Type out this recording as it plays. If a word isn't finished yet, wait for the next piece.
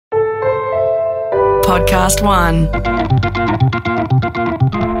Podcast One.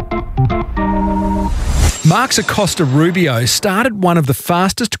 Marx Acosta Rubio started one of the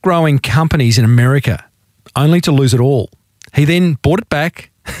fastest growing companies in America, only to lose it all. He then bought it back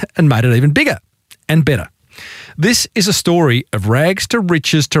and made it even bigger and better. This is a story of rags to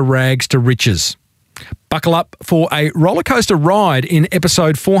riches to rags to riches. Buckle up for a rollercoaster ride in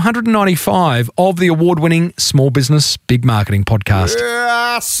episode 495 of the award-winning Small Business Big Marketing podcast.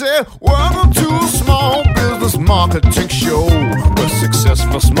 Yeah, I said, welcome to a small business marketing show where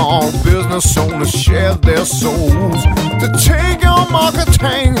successful small business owners share their souls to take your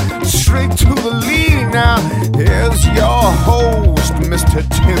marketing straight to the lead. Now, here's your host, Mr.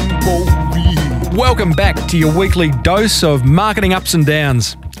 Timbo Reed. Welcome back to your weekly dose of marketing ups and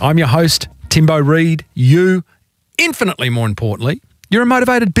downs. I'm your host, Timbo Reed. You, infinitely more importantly, you're a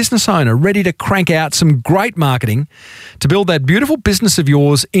motivated business owner ready to crank out some great marketing to build that beautiful business of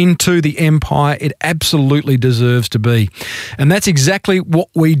yours into the empire it absolutely deserves to be. And that's exactly what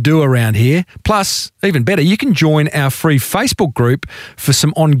we do around here. Plus, even better, you can join our free Facebook group for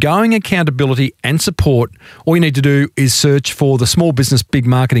some ongoing accountability and support. All you need to do is search for the Small Business Big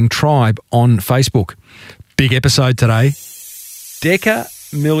Marketing Tribe on Facebook. Big episode today. Deca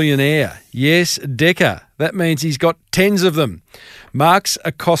millionaire. Yes, Deca. That means he's got tens of them. Marx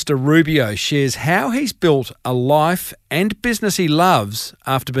Acosta Rubio shares how he's built a life and business he loves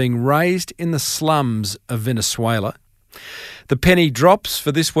after being raised in the slums of Venezuela. The penny drops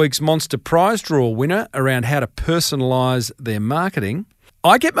for this week's Monster Prize Draw winner around how to personalise their marketing.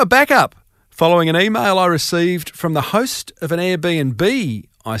 I get my backup following an email I received from the host of an Airbnb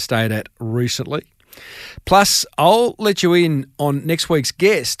I stayed at recently. Plus, I'll let you in on next week's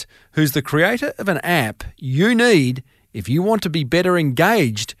guest, who's the creator of an app you need if you want to be better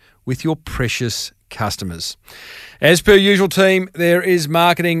engaged with your precious customers. As per usual, team, there is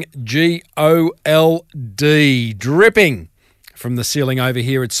marketing GOLD dripping from the ceiling over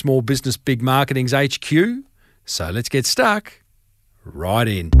here at Small Business Big Marketing's HQ. So let's get stuck right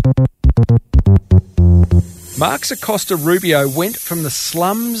in. Marx Acosta Rubio went from the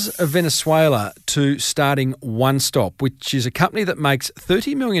slums of Venezuela to starting One Stop, which is a company that makes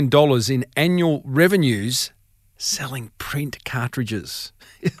 $30 million in annual revenues selling print cartridges.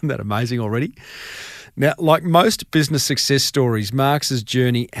 Isn't that amazing already? Now, like most business success stories, Marx's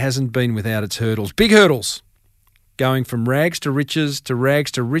journey hasn't been without its hurdles. Big hurdles, going from rags to riches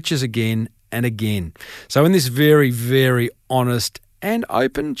again and again. So in this very, very honest and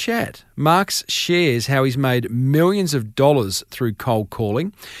open chat, Marx shares how he's made millions of dollars through cold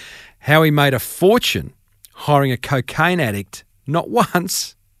calling, how he made a fortune hiring a cocaine addict not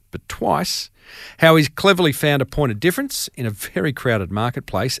once, but twice, how he's cleverly found a point of difference in a very crowded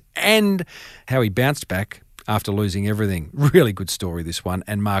marketplace, and how he bounced back after losing everything. Really good story, this one,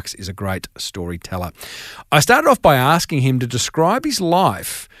 and Marx is a great storyteller. I started off by asking him to describe his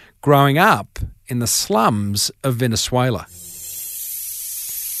life growing up in the slums of Venezuela.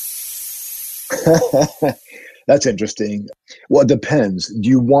 That's interesting. Well, it depends. Do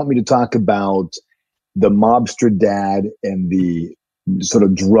you want me to talk about the mobster dad and the sort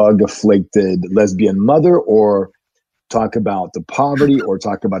of drug-afflicted lesbian mother, or talk about the poverty, or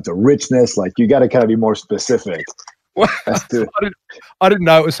talk about the richness? Like, you got to kind of be more specific. Well, I didn't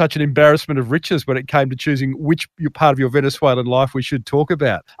know it was such an embarrassment of riches when it came to choosing which part of your Venezuelan life we should talk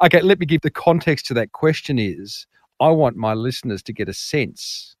about. Okay, let me give the context to that question is, I want my listeners to get a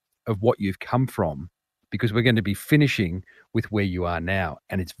sense of what you've come from, because we're going to be finishing with where you are now,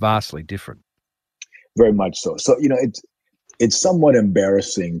 and it's vastly different. Very much so. So, it's somewhat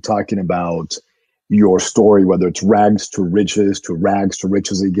embarrassing talking about your story, whether it's rags to riches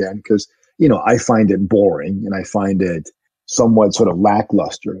again, because, I find it boring and I find it somewhat sort of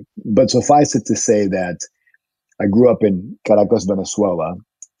lackluster. But suffice it to say that I grew up in Caracas, Venezuela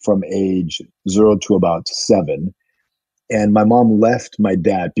from age 0 to about 7. And my mom left my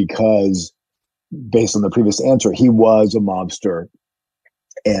dad because, based on the previous answer, he was a mobster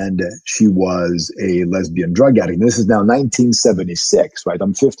and she was a lesbian drug addict. And this is now 1976, right?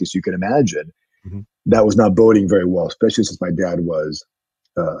 I'm 50, so you can imagine that was not boding very well, especially since my dad was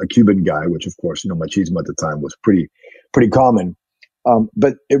a Cuban guy, which, of course, machismo at the time was pretty common.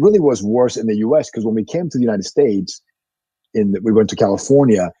 But it really was worse in the U.S. because when we came to the United States, we went to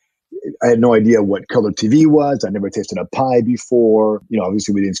California. I had no idea what color TV was. I never tasted a pie before.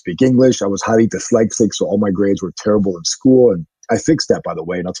 Obviously we didn't speak English. I was highly dyslexic, so all my grades were terrible in school. And I fixed that, by the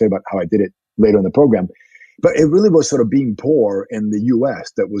way, and I'll tell you about how I did it later in the program. But it really was sort of being poor in the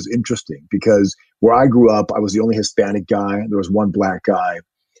U.S. that was interesting, because where I grew up, I was the only Hispanic guy. There was one black guy.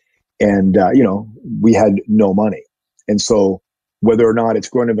 And, we had no money. And so whether or not it's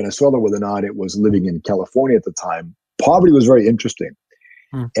grown in Venezuela, whether or not it was living in California at the time, poverty was very interesting.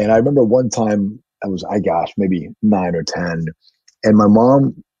 And I remember one time maybe 9 or 10, and my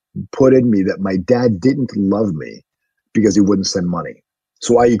mom put in me that my dad didn't love me because he wouldn't send money.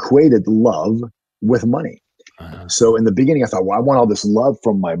 So I equated love with money. So in the beginning, I thought, well, I want all this love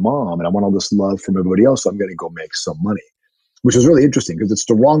from my mom and I want all this love from everybody else. So I'm going to go make some money, which is really interesting because it's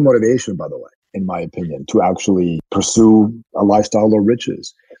the wrong motivation, by the way, in my opinion, to actually pursue a lifestyle of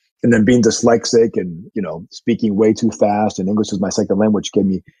riches. And then being dyslexic and, speaking way too fast and English is my second language gave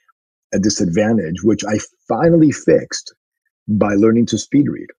me a disadvantage, which I finally fixed by learning to speed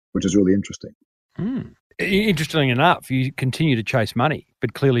read, which is really interesting. Interestingly enough, you continue to chase money,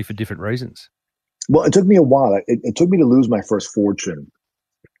 but clearly for different reasons. Well, it took me a while. It took me to lose my first fortune.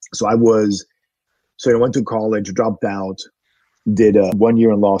 So I went to college, dropped out, did 1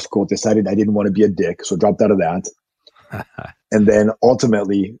 year in law school, decided I didn't want to be a dick, so dropped out of that. And then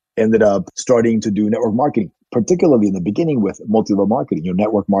ultimately ended up starting to do network marketing, particularly in the beginning with multi-level marketing,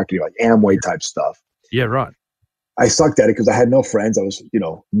 network marketing, like Amway type stuff. Yeah, right. I sucked at it because I had no friends. I was,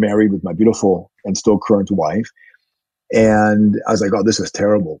 married with my beautiful and still current wife. And I was like, oh, this is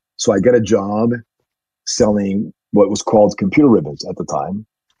terrible. So I got a job selling what was called computer ribbons at the time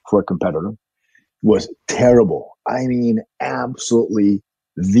for a competitor. Was terrible. I mean, absolutely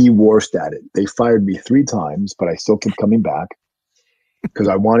the worst at it. They fired me 3 times, but I still kept coming back because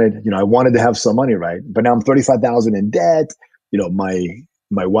I wanted to have some money, right? But now I'm $35,000 in debt.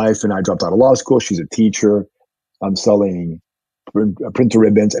 My wife and I dropped out of law school. She's a teacher. I'm selling printer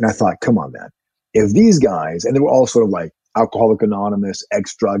ribbons. And I thought, come on, man. If these guys, and they were all sort of like Alcoholic Anonymous,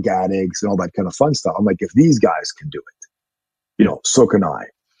 ex-drug addicts, and all that kind of fun stuff. I'm like, if these guys can do it, so can I.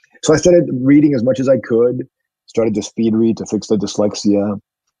 So I started reading as much as I could, started to speed read to fix the dyslexia,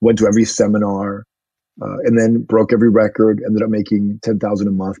 went to every seminar, and then broke every record, ended up making $10,000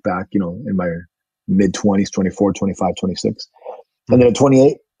 a month back, in my mid-20s, 24, 25, 26. And then at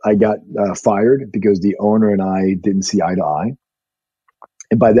 28, I got fired because the owner and I didn't see eye to eye.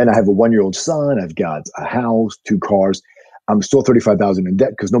 And by then I have a 1-year-old son, I've got a house, 2 cars. I'm still $35,000 in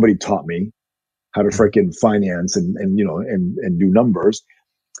debt because nobody taught me how to freaking finance and do numbers.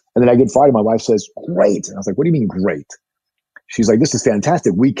 And then I get fired. My wife says, great. And I was like, what do you mean great? She's like, this is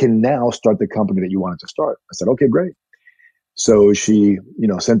fantastic. We can now start the company that you wanted to start. I said, okay, great. So she,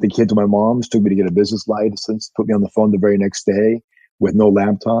 sent the kid to my mom's, took me to get a business license, put me on the phone the very next day with no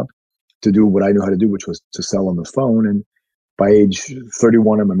laptop to do what I knew how to do, which was to sell on the phone. And by age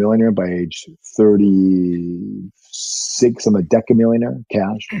 31, I'm a millionaire. By age 36, I'm a decamillionaire,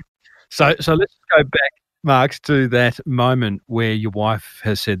 cash. So let's go back, Marx, to that moment where your wife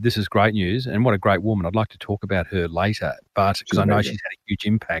has said, this is great news, and what a great woman. I'd like to talk about her later, but because I know she's had a huge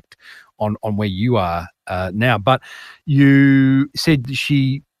impact on where you are now. But you said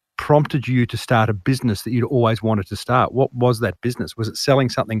she prompted you to start a business that you'd always wanted to start. What was that business? Was it selling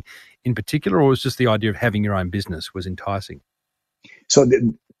something in particular, or was just the idea of having your own business was enticing? So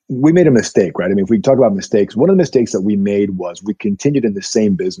we made a mistake, right? I mean, if we talk about mistakes, one of the mistakes that we made was we continued in the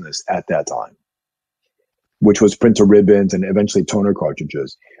same business at that time, which was printer ribbons and eventually toner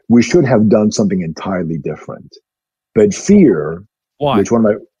cartridges. We should have done something entirely different. But fear, why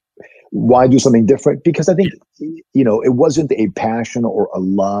do something different? Because I think, it wasn't a passion or a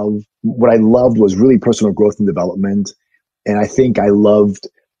love. What I loved was really personal growth and development. And I think I loved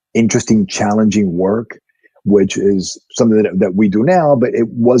interesting, challenging work, which is something that we do now, but it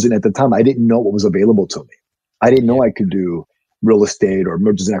wasn't at the time. I didn't know what was available to me. I didn't know I could do real estate or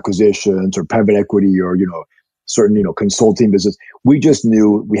mergers and acquisitions or private equity or, certain, consulting business. We just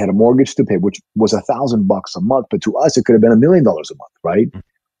knew we had a mortgage to pay, which was $1,000 a month. But to us, it could have been $1 million a month, right?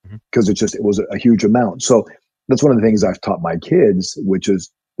 Because it was a huge amount. So that's one of the things I've taught my kids, which is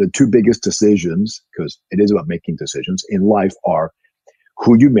the 2 biggest decisions, because it is about making decisions in life, are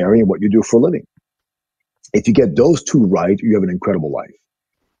who you marry and what you do for a living. If you get those 2 right, you have an incredible life.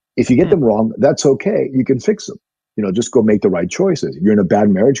 If you get them wrong, that's okay. You can fix them. Just go make the right choices. If you're in a bad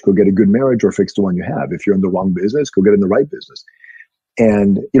marriage, go get a good marriage or fix the one you have. If you're in the wrong business, go get in the right business.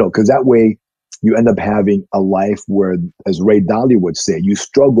 And, because that way you end up having a life where, as Ray Dalio would say, you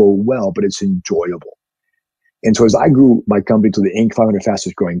struggle well, but it's enjoyable. And so as I grew my company to the Inc. 500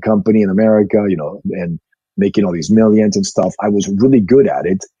 fastest growing company in America, and making all these millions and stuff, I was really good at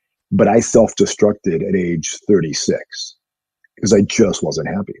it, but I self-destructed at age 36 because I just wasn't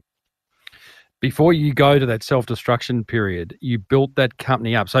happy. Before you go to that self-destruction period, you built that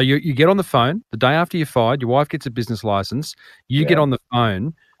company up. So you get on the phone the day after you're fired, your wife gets a business license, you get on the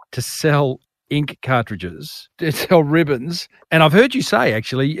phone to sell ink cartridges to sell ribbons. And I've heard you say,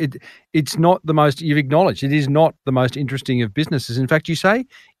 actually, it's not the most, you've acknowledged, it is not the most interesting of businesses. In fact, you say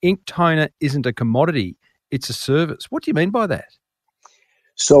ink toner isn't a commodity, it's a service. What do you mean by that?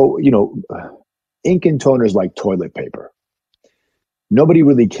 So, ink and toner is like toilet paper. Nobody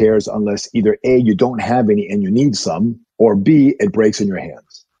really cares unless either A, you don't have any and you need some, or B, it breaks in your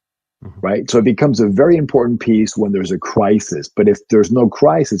hands, right? So it becomes a very important piece when there's a crisis. But if there's no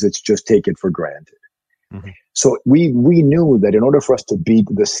crisis, it's just take it for granted. So we knew that in order for us to beat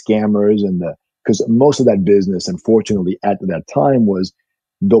the scammers because most of that business, unfortunately, at that time was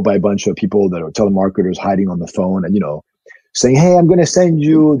built by a bunch of people that are telemarketers hiding on the phone and, saying, hey, I'm going to send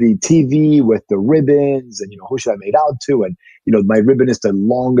you the TV with the ribbons and, who should I make out to? And, my ribbon is the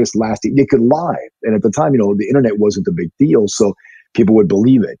longest lasting. You could lie. And at the time, the internet wasn't a big deal. So people would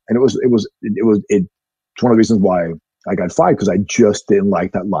believe it. And it's one of the reasons why I got fired, because I just didn't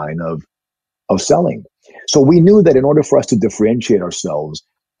like that line of selling. So we knew that in order for us to differentiate ourselves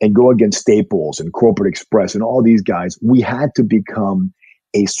and go against Staples and Corporate Express and all these guys, we had to become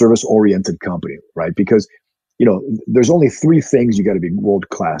a service-oriented company, right? Because there's only three things you got to be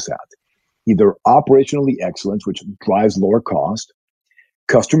world-class at. Either operationally excellence, which drives lower cost,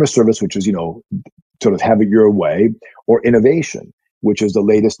 customer service, which is, sort of have it your way, or innovation, which is the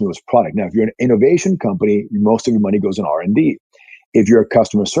latest, newest product. Now, if you're an innovation company, most of your money goes in R&D. If you're a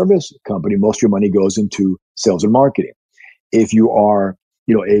customer service company, most of your money goes into sales and marketing. If you are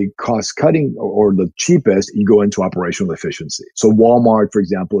a cost cutting or the cheapest, you go into operational efficiency. So Walmart, for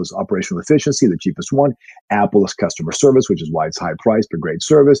example, is operational efficiency, the cheapest one. Apple is customer service, which is why it's high price but great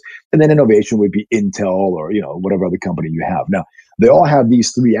service. And then innovation would be Intel or, whatever other company you have. Now, they all have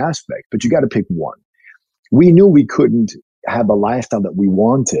these three aspects, but you got to pick one. We knew we couldn't have a lifestyle that we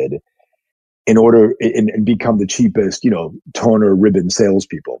wanted in order and become the cheapest, toner ribbon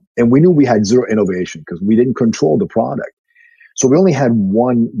salespeople. And we knew we had zero innovation because we didn't control the product. So we only had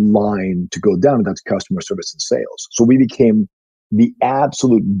one line to go down, and that's customer service and sales. So we became the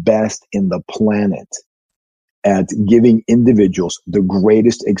absolute best in the planet at giving individuals the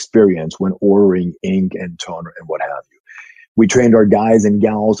greatest experience when ordering ink and toner and what have you. We trained our guys and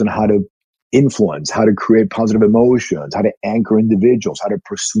gals on how to influence, how to create positive emotions, how to anchor individuals, how to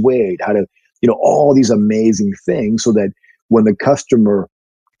persuade, how to, all these amazing things so that when the customer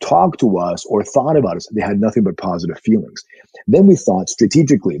talked to us or thought about us, they had nothing but positive feelings. Then we thought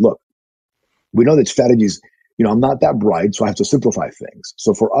strategically, look, we know that strategies, I'm not that bright, so I have to simplify things.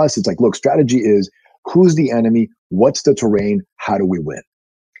 So for us, it's like, look, strategy is who's the enemy? What's the terrain? How do we win?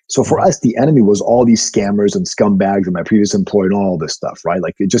 So for us, the enemy was all these scammers and scumbags and my previous employer and all this stuff, right?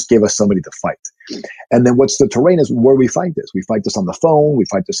 Like it just gave us somebody to fight. And then what's the terrain is where we fight this. We fight this on the phone. We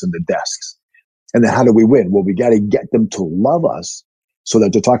fight this in the desks. And then how do we win? Well, we got to get them to love us so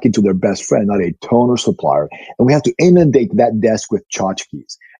that they're talking to their best friend, not a toner supplier. And we have to inundate that desk with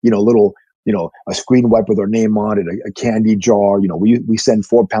tchotchkes, a screen wipe with our name on it, a candy jar. We send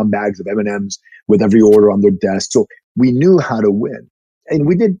 4-pound bags of M&Ms with every order on their desk. So we knew how to win. And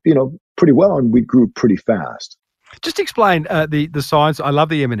we did, pretty well, and we grew pretty fast. Just explain the science. I love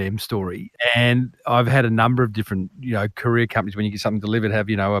the M&M story, and I've had a number of different, career companies when you get something delivered have,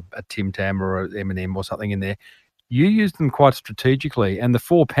 a Tim Tam or a M&M or something in there. You used them quite strategically, and the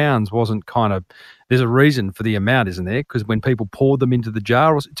 £4 wasn't there's a reason for the amount, isn't there? Because when people poured them into the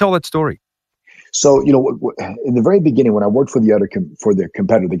jar, tell that story. So, in the very beginning, when I worked for the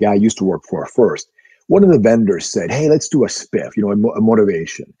competitor, the guy I used to work for first, one of the vendors said, hey, let's do a spiff, a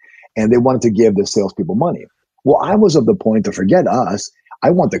motivation. And they wanted to give the salespeople money. Well, I was of the point to forget us. I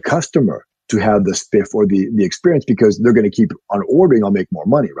want the customer to have the spiff or the experience because they're going to keep on ordering. I'll make more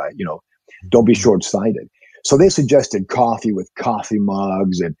money, right? Don't be short-sighted. So they suggested coffee with coffee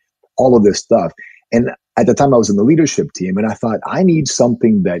mugs and all of this stuff. And at the time I was in the leadership team and I thought I need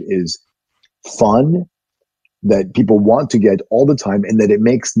something that is fun, that people want to get all the time and that it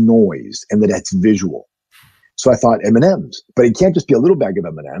makes noise and that it's visual. So I thought M&Ms, but it can't just be a little bag of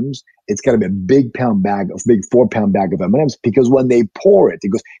M&Ms. It's got to be a big 4-pound bag of M&Ms because when they pour it, it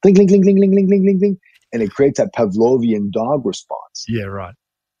goes clink, clink, clink, clink, clink, clink, clink, clink, clink, and it creates that Pavlovian dog response. Yeah, right.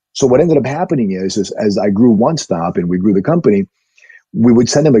 So what ended up happening is as I grew One Stop and we grew the company, we would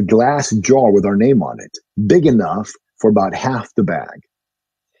send them a glass jar with our name on it, big enough for about half the bag.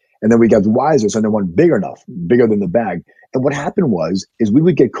 And then we got wiser, so then one bigger enough, bigger than the bag. And what happened is we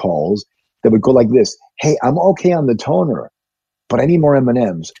would get calls that would go like this: hey, I'm okay on the toner, but I need more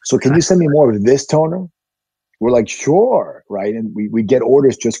M&Ms. So can you send me more of this toner? We're like, sure, right? And we get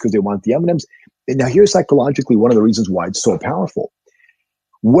orders just because they want the M&Ms. And now here's psychologically one of the reasons why it's so powerful.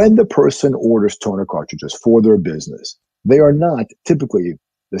 When the person orders toner cartridges for their business, they are not typically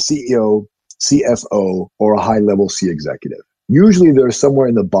the CEO, CFO, or a high-level C executive. Usually they're somewhere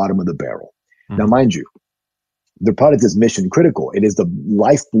in the bottom of the barrel. Now, mind you, the product is mission critical. It is the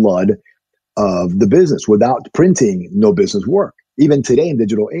lifeblood of the business. Without printing, no business work, even today in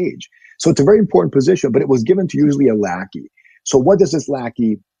digital age. So it's a very important position, but it was given to usually a lackey. So what does this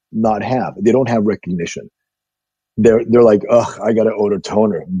lackey not have? They don't have recognition. They're like, ugh, I got an odor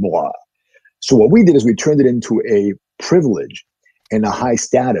toner, blah. So what we did is we turned it into a privilege and a high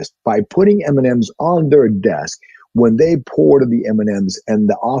status by putting M&Ms on their desk. When they poured the M&Ms and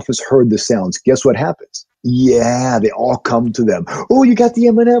the office heard the sounds, guess what happens? Yeah, they all come to them. Oh, you got the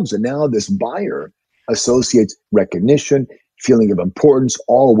M&Ms. And now this buyer associates recognition, feeling of importance,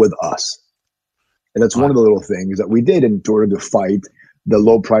 all with us. And that's one of the little things that we did in order to fight the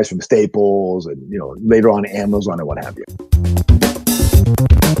low price from Staples and, later on Amazon and what have you.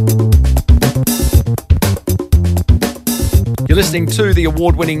 You're listening to the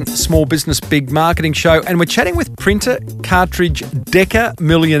award-winning Small Business Big Marketing Show, and we're chatting with printer cartridge Deca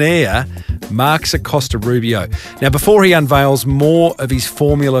millionaire Marx Acosta Rubio. Now, before he unveils more of his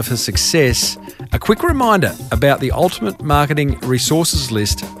formula for success, a quick reminder about the ultimate marketing resources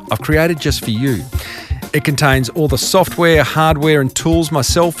list I've created just for you. It contains all the software, hardware and tools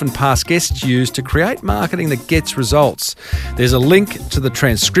myself and past guests use to create marketing that gets results. There's a link to the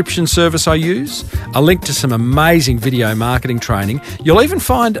transcription service I use, a link to some amazing video marketing training. You'll even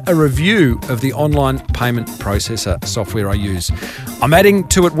find a review of the online payment processor software I use. I'm adding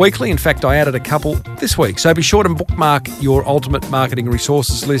to it weekly. In fact, I added a couple this week. So be sure to bookmark your ultimate marketing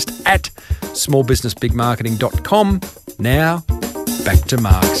resources list at smallbusinessbigmarketing.com. Now, back to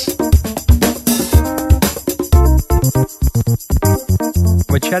Marx.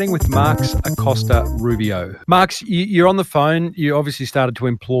 We're chatting with Marx Acosta Rubio. Marx, you're on the phone. You obviously started to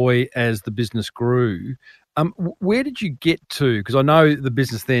employ as the business grew. Where did you get to? Because I know the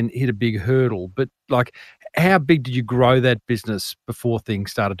business then hit a big hurdle, but how big did you grow that business before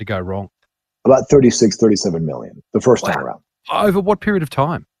things started to go wrong? About 36, 37 million the first time around. Over what period of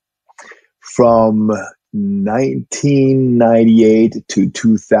time? From 1998 to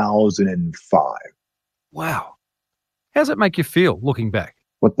 2005. Wow. How does that make you feel looking back?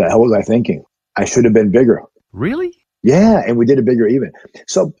 What the hell was I thinking? I should have been bigger. Really? Yeah, and we did it bigger even.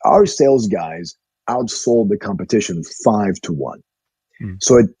 So our sales guys outsold the competition 5-1.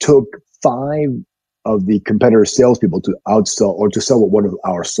 So it took 5 of the competitor salespeople to outsell or to sell what one of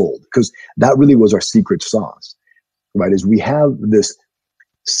ours sold, because that really was our secret sauce, right? Is we have this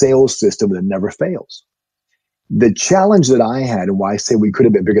sales system that never fails. The challenge that I had, and why I say we could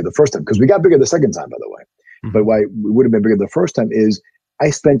have been bigger the first time, because we got bigger the second time, by the way, but why we would have been bigger the first time is I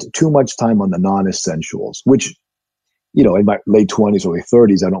spent too much time on the non-essentials, which, in my late 20s, early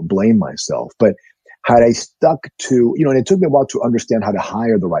 30s, I don't blame myself. But had I stuck to, and it took me a while to understand how to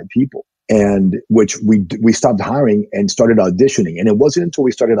hire the right people, and which we stopped hiring and started auditioning. And it wasn't until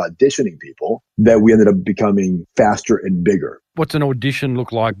we started auditioning people that we ended up becoming faster and bigger. What's an audition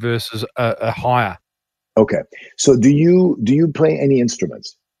look like versus a hire? Okay. So do you play any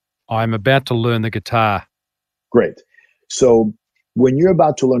instruments? I'm about to learn the guitar. Great. So when you're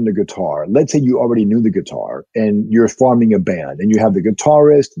about to learn the guitar, let's say you already knew the guitar and you're forming a band and you have the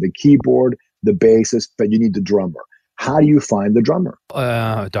guitarist, the keyboard, the bassist, but you need the drummer. How do you find the drummer?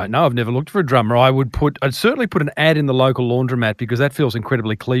 I don't know. I've never looked for a drummer. I'd certainly put an ad in the local laundromat because that feels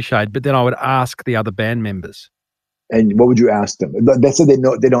incredibly cliched, but then I would ask the other band members. And what would you ask them? They said they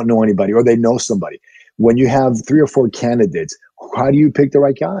don't know anybody or they know somebody. When you have 3 or 4 candidates, how do you pick the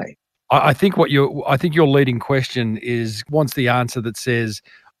right guy? I think your leading question wants the answer that says,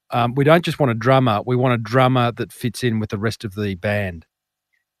 we don't just want a drummer, we want a drummer that fits in with the rest of the band.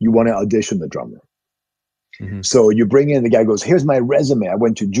 You want to audition the drummer. So you bring in, the guy goes, here's my resume. I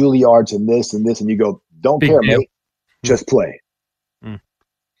went to Juilliard's and this, and you go, don't Big care, deal. mate. Just play.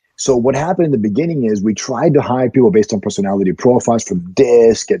 So what happened in the beginning is we tried to hire people based on personality profiles from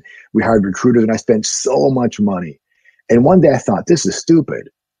Disc, and we hired recruiters, and I spent so much money. And one day I thought, this is stupid,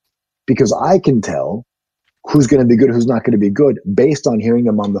 because I can tell who's going to be good, who's not going to be good based on hearing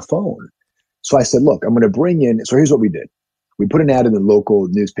them on the phone. So I said, look, I'm going to bring in, so here's what we did. We put an ad in the local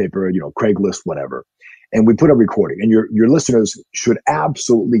newspaper, Craigslist, whatever. And we put a recording, and your listeners should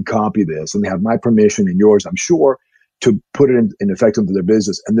absolutely copy this, and they have my permission and yours, I'm sure, to put it in effect into their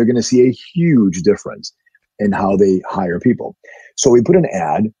business. And they're going to see a huge difference in how they hire people. So we put an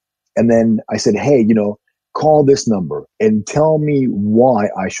ad, and then I said, hey, call this number and tell me why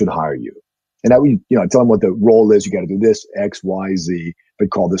I should hire you. And I would, tell them what the role is. You got to do this, X, Y, Z, but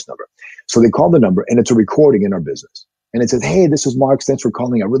call this number. So they call the number, and it's a recording in our business. And it says, hey, this is Mark. Thanks for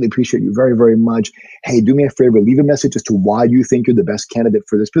calling. I really appreciate you very, very much. Hey, do me a favor. Leave a message as to why you think you're the best candidate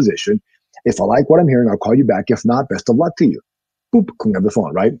for this position. If I like what I'm hearing, I'll call you back. If not, best of luck to you. Boop, clean up the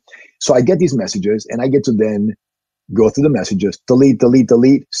phone, right? So I get these messages and I get to then go through the messages, delete, delete,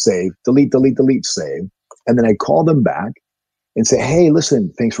 delete, save, delete, delete, delete, save. And then I call them back and say, hey,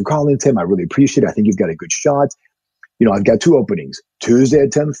 listen, thanks for calling, Tim. I really appreciate it. I think you've got a good shot. I've got two openings, Tuesday at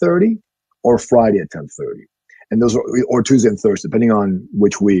 10:30 or Friday at 10:30. And those are, or Tuesday and Thursday, depending on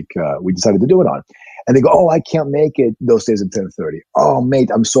which week we decided to do it on. And they go, oh, I can't make it those days at 10:30. Oh, mate,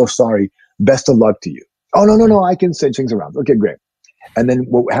 I'm so sorry. Best of luck to you. Oh, no, I can change things around. Okay, great. And then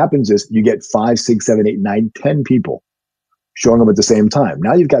what happens is you get 5, 6, 7, 8, 9, 10 people showing up at the same time.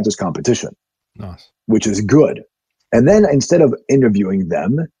 Now you've got this competition, Nice. which is good. And then instead of interviewing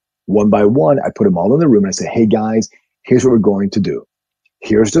them one by one, I put them all in the room and I say, hey, guys, here's what we're going to do.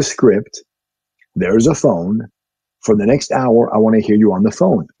 Here's the script. There's a phone. For the next hour, I want to hear you on the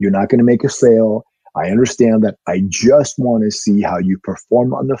phone. You're not going to make a sale. I understand that. I just want to see how you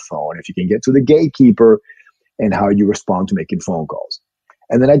perform on the phone, if you can get to the gatekeeper, and how you respond to making phone calls.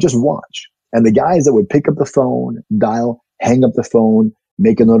 And then I just watch. And the guys that would pick up the phone, dial, hang up the phone,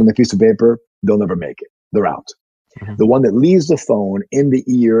 make a note on the piece of paper, they'll never make it. They're out. Mm-hmm. The one that leaves the phone in the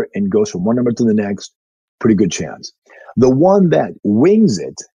ear and goes from one number to the next, pretty good chance. The one that wings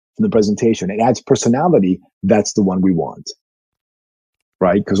it in the presentation and adds personality, that's the one we want.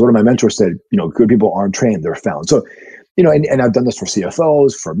 Right? Because one of my mentors said, good people aren't trained, they're found. So, and I've done this for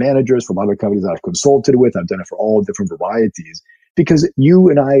CFOs, for managers, for a lot of companies that I've consulted with. I've done it for all different varieties, because you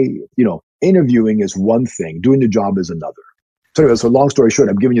and I, interviewing is one thing, doing the job is another. So anyway, so long story short,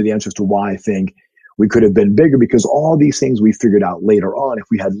 I'm giving you the answers to why I think we could have been bigger, because all these things we figured out later on, if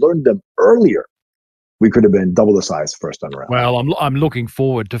we had learned them earlier, we could have been double the size first time around. Well, I'm looking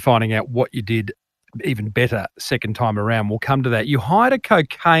forward to finding out what you did even better second time around. We'll come to that. You hired a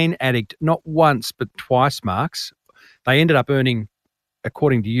cocaine addict not once but twice, Marx. They ended up earning,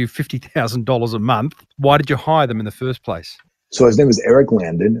 according to you, $50,000 a month. Why did you hire them in the first place? So his name is Eric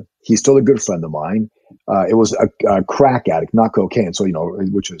Landon. He's still a good friend of mine. It was a crack addict, not cocaine. So,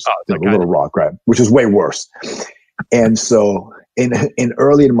 which is a little rock, right? Which is way worse. And so in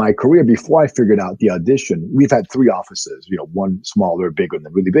early in my career, before I figured out the audition, we've had 3 offices, one smaller, bigger, and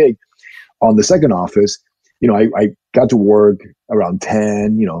then really big. On the second office, I got to work around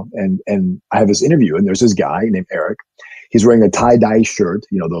 10, and I have this interview, and there's this guy named Eric. He's wearing a tie-dye shirt,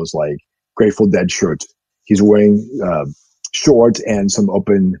 those like Grateful Dead shirts. He's wearing shorts and some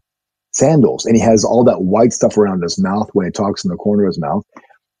open sandals, and he has all that white stuff around his mouth when he talks in the corner of his mouth.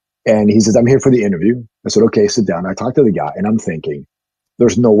 And he says, I'm here for the interview. I said, okay, sit down. I talked to the guy, and I'm thinking,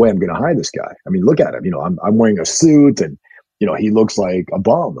 there's no way I'm going to hire this guy. I mean, look at him. I'm wearing a suit, and he looks like a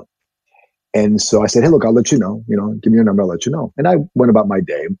bum. And so I said, hey, look, I'll let you know, give me your number, I'll let you know. And I went about my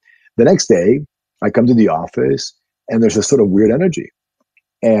day. The next day, I come to the office and there's this sort of weird energy.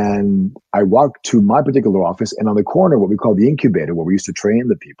 And I walk to my particular office, and on the corner, what we call the incubator, where we used to train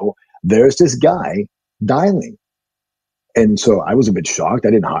the people, there's this guy dialing. And so I was a bit shocked.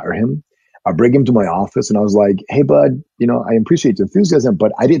 I didn't hire him. I bring him to my office and I was like, hey, bud, I appreciate the enthusiasm,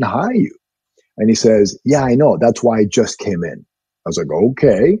 but I didn't hire you. And he says, yeah, I know. That's why I just came in. I was like,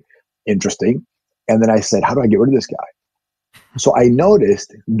 okay. Interesting. And then I said, how do I get rid of this guy? So I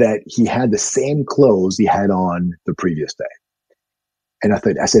noticed that he had the same clothes he had on the previous day. And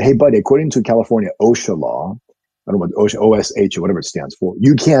I said, hey, buddy, according to California OSHA law, I don't know what OSH or whatever it stands for,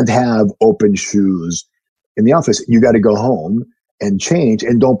 you can't have open shoes in the office. You got to go home and change,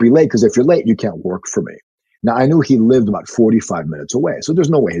 and don't be late, because if you're late, you can't work for me. Now, I knew he lived about 45 minutes away, so there's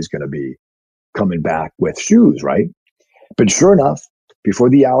no way he's going to be coming back with shoes, right? But sure enough,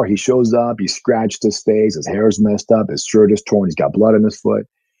 before the hour, he shows up, he scratched his face, his hair is messed up, his shirt is torn, he's got blood on his foot,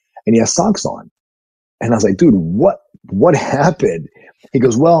 and he has socks on. And I was like, dude, what happened? He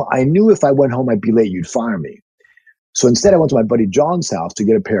goes, well, I knew if I went home, I'd be late, you'd fire me. So instead, I went to my buddy John's house to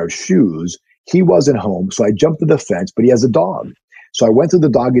get a pair of shoes. He wasn't home, so I jumped to the fence, but he has a dog. So I went to the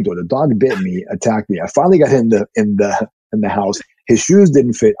doggy door. The dog bit me, attacked me. I finally got in the house. His shoes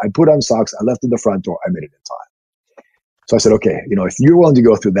didn't fit. I put on socks. I left at the front door. I made it in time. So I said, okay, if you're willing to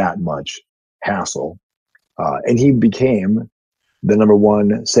go through that much hassle, and he became the number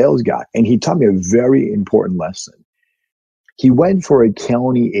one sales guy. And he taught me a very important lesson. He went for a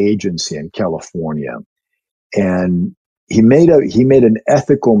county agency in California, and he made an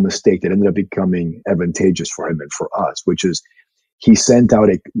ethical mistake that ended up becoming advantageous for him and for us, which is he sent out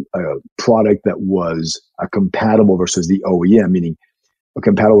a product that was a compatible versus the OEM, meaning a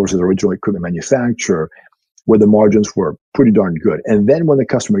compatible versus the original equipment manufacturer, where the margins were pretty darn good. And then when the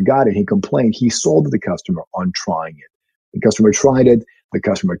customer got it, he complained, he sold to the customer on trying it. The customer tried it, the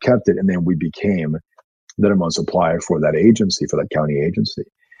customer kept it, and then we became the number one supplier for that agency, for that county agency.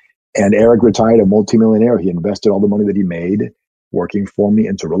 And Eric retired a multimillionaire. He invested all the money that he made working for me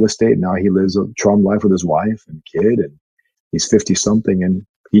into real estate. Now he lives a charmed life with his wife and kid, and he's 50 something. And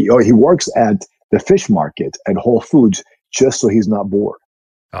he works at the fish market at Whole Foods just so he's not bored.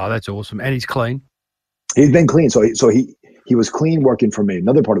 Oh, that's awesome. And he's clean. He's been clean. So he was clean working for me.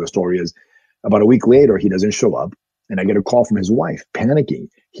 Another part of the story is about a week later, he doesn't show up. And I get a call from his wife panicking.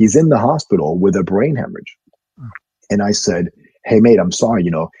 He's in the hospital with a brain hemorrhage. And I said, hey, mate, I'm sorry,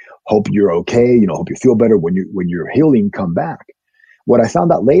 hope you're okay. Hope you feel better. When you're healing, come back. What I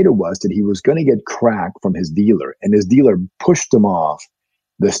found out later was that he was going to get crack from his dealer, and his dealer pushed him off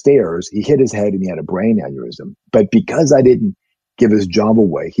the stairs. He hit his head and he had a brain aneurysm. But because I didn't give his job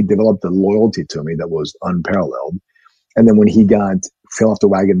away, he developed a loyalty to me that was unparalleled. And then when he fell off the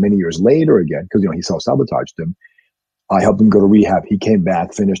wagon many years later again, because he self-sabotaged him, I helped him go to rehab. He came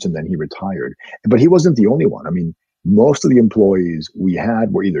back, finished, and then he retired. But he wasn't the only one. I mean, most of the employees we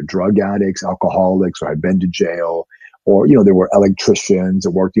had were either drug addicts, alcoholics, or had been to jail, or, there were electricians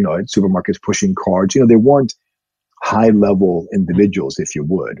that worked, at supermarkets pushing carts. They weren't high-level individuals, if you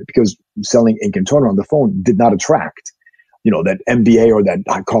would, because selling ink and toner on the phone did not attract, that MBA or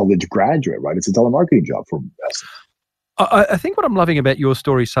that college graduate, right? It's a telemarketing job for us. I think what I'm loving about your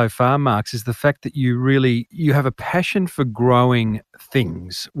story so far, Marx, is the fact that you have a passion for growing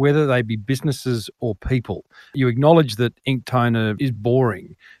things, whether they be businesses or people. You acknowledge that ink toner is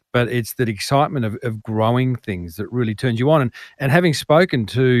boring, but it's that excitement of growing things that really turns you on. And having spoken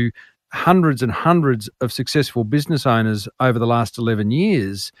to hundreds and hundreds of successful business owners over the last 11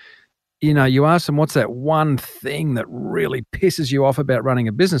 years, you ask them, what's that one thing that really pisses you off about running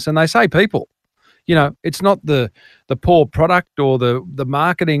a business? And they say people. It's not the poor product or the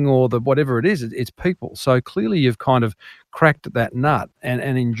marketing or the whatever it is, it's people. So clearly you've kind of cracked that nut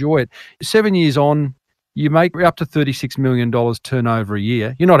and enjoy it. 7 years on, you make up to $36 million turnover a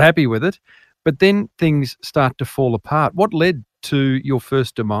year. You're not happy with it, but then things start to fall apart. What led to your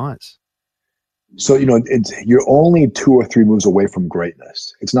first demise? So, you're only 2 or 3 moves away from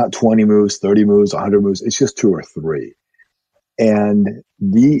greatness. It's not 20 moves, 30 moves, 100 moves. It's just 2 or 3. And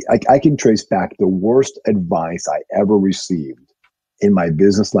I can trace back the worst advice I ever received in my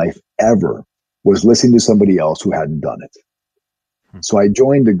business life ever was listening to somebody else who hadn't done it. So I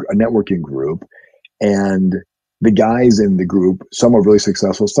joined a networking group, and the guys in the group, some are really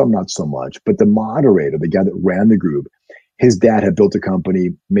successful, some not so much. But the moderator, the guy that ran the group, his dad had built a company,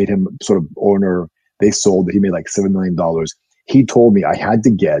 made him sort of owner. They sold it. He made like $7 million. He told me I had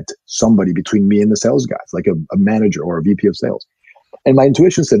to get somebody between me and the sales guys, like a manager or a VP of sales. And my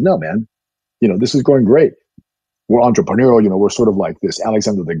intuition said, no, man, this is going great. We're entrepreneurial. We're sort of like this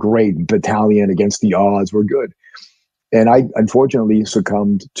Alexander the Great battalion against the odds. We're good. And I unfortunately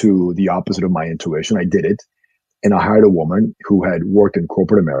succumbed to the opposite of my intuition. I did it. And I hired a woman who had worked in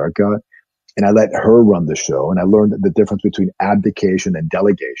corporate America. And I let her run the show. And I learned the difference between abdication and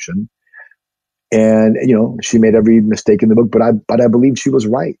delegation. And, she made every mistake in the book, but I believe she was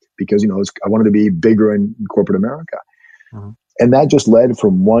right because, I wanted to be bigger in corporate America. Mm-hmm. And that just led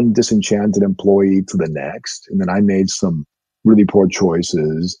from one disenchanted employee to the next. And then I made some really poor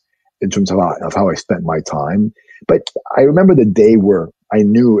choices in terms of how I spent my time. But I remember the day where I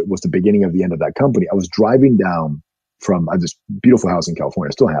knew it was the beginning of the end of that company. I was driving down I have this beautiful house in California.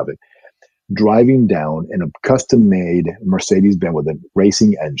 I still have it. Driving down in a custom-made Mercedes-Benz with a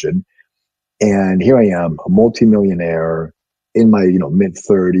racing engine. And here I am, a multimillionaire in my,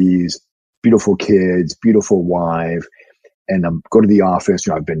 mid-30s, beautiful kids, beautiful wife. And I'm go to the office.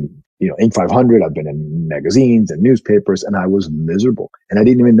 I've been, Inc. 500. I've been in magazines and newspapers, and I was miserable. And I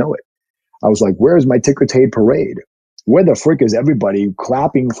didn't even know it. I was like, where's my ticker tape parade? Where the frick is everybody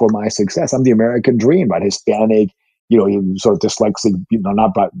clapping for my success? I'm the American dream, right? Hispanic, sort of dyslexic,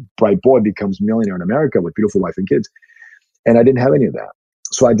 not bright boy becomes millionaire in America with beautiful wife and kids. And I didn't have any of that.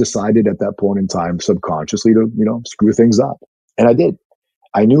 So I decided at that point in time, subconsciously to, screw things up. And I did.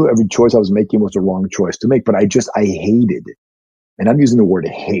 I knew every choice I was making was the wrong choice to make, but I hated it. And I'm using the word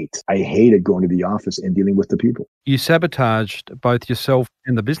hate. I hated going to the office and dealing with the people. You sabotaged both yourself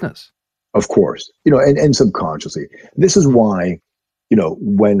and the business. Of course, and subconsciously. This is why,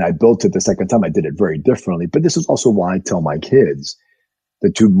 when I built it the second time, I did it very differently. But this is also why I tell my kids the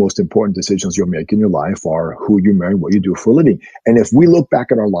 2 most important decisions you'll make in your life are who you marry and what you do for a living. And if we look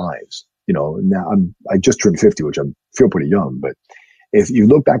back at our lives, now I just turned 50, which I feel pretty young, but if you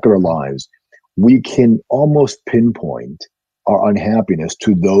look back at our lives, we can almost pinpoint our unhappiness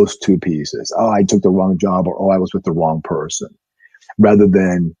to those 2 pieces. Oh, I took the wrong job, or, oh, I was with the wrong person. Rather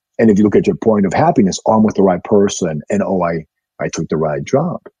than, and if you look at your point of happiness, oh, I'm with the right person, and oh, I took the right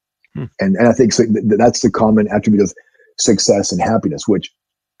job. And I think so that's the common attribute of success and happiness, which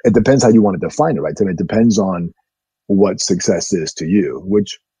it depends how you want to define it, right? I mean, it depends on what success is to you,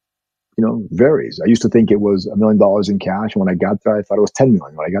 which, varies. I used to think it was $1 million in cash. And when I got there, I thought it was 10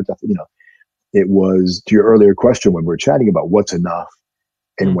 million. When I got there, it was, to your earlier question when we were chatting about what's enough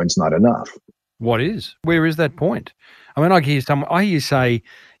and when's not enough. What is? Where is that point? I mean, I hear you say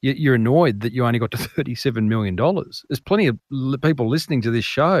you're annoyed that you only got to $37 million. There's plenty of people listening to this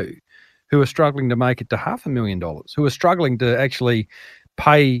show who are struggling to make it to $500,000, who are struggling to actually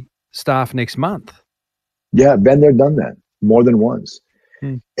pay staff next month. Yeah, been there, done that more than once.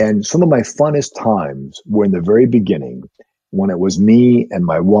 And some of my funnest times were in the very beginning when it was me and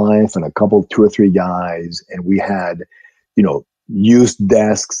my wife and two or three guys, and we had, used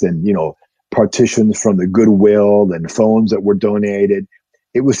desks and, partitions from the Goodwill and phones that were donated.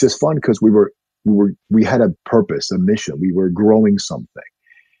 It was just fun because we had a purpose, a mission. We were growing something.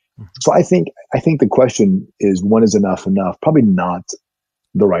 So I think the question is, when is enough enough? Probably not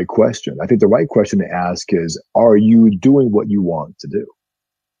the right question. I think the right question to ask is, are you doing what you want to do?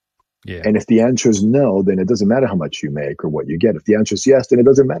 Yeah. And if the answer is no, then it doesn't matter how much you make or what you get. If the answer is yes, then it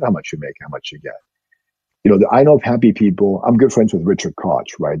doesn't matter how much you make, how much you get. I know of happy people. I'm good friends with Richard Koch,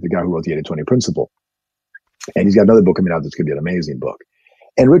 right? The guy who wrote the 80-20 Principle. And he's got another book coming out that's going to be an amazing book.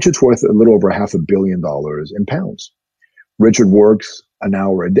 And Richard's worth a little over $500 million in pounds. Richard works an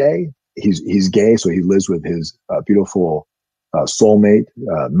hour a day. He's gay, so he lives with his beautiful soulmate,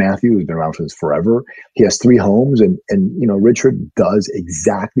 Matthew, who's been around since forever. He has 3 homes, and Richard does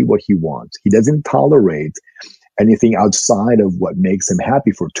exactly what he wants. He doesn't tolerate anything outside of what makes him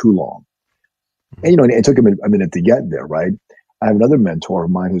happy for too long. And it took him a minute to get there, right? I have another mentor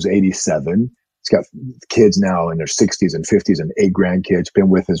of mine who's 87. He's got kids now in their 60s and 50s and 8 grandkids. Been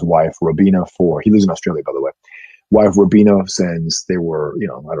with his wife, Robina, he lives in Australia, by the way. Wife Robina since they were,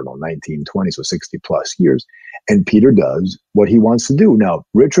 19, 20, so 60 plus years. And Peter does what he wants to do. Now,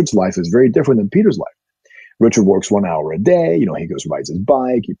 Richard's life is very different than Peter's life. Richard works 1 hour a day. He goes, rides his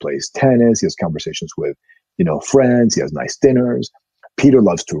bike. He plays tennis. He has conversations with, friends. He has nice dinners. Peter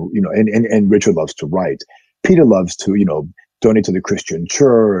loves to, and Richard loves to write. Peter loves to, donate to the Christian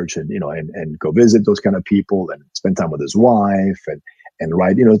church and, and go visit those kind of people and spend time with his wife and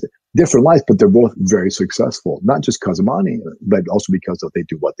write, different lives, but they're both very successful, not just because of money, but also because they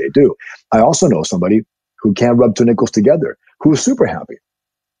do what they do. I also know somebody who can't rub 2 nickels together, who is super happy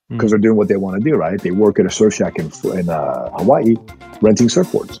because they're doing what they want to do, right? They work at a surf shack in Hawaii, renting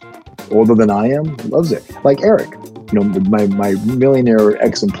surfboards. Older than I am, loves it. Like Eric, my millionaire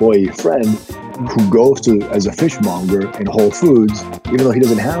ex-employee friend who goes to as a fishmonger in Whole Foods, even though he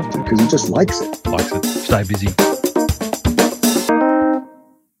doesn't have to, because he just likes it. Likes it. Stay busy.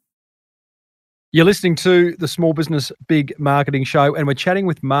 You're listening to the Small Business Big Marketing Show, and we're chatting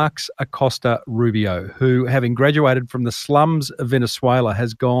with Marx Acosta Rubio, who, having graduated from the slums of Venezuela,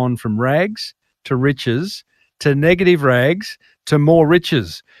 has gone from rags to riches to negative rags to more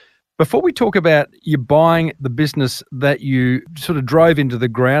riches. Before we talk about you buying the business that you sort of drove into the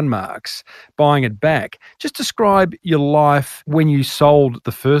ground, Marx, buying it back, just describe your life when you sold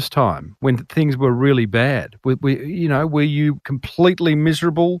the first time, when things were really bad. Were you completely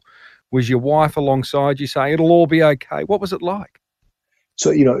miserable? Was your wife alongside you saying, it'll all be okay? What was it like?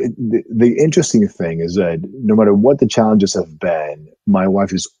 So, the interesting thing is that no matter what the challenges have been, my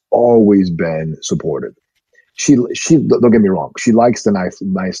wife has always been supportive. She don't get me wrong, she likes the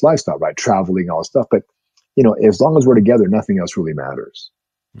nice lifestyle, right? Traveling, all this stuff. But, as long as we're together, nothing else really matters.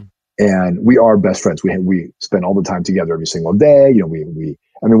 And we are best friends. We spend all the time together every single day.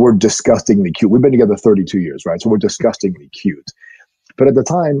 We're disgustingly cute. We've been together 32 years, right? So we're disgustingly cute. But at the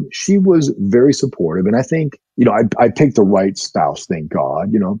time, she was very supportive. And I think, I picked the right spouse, thank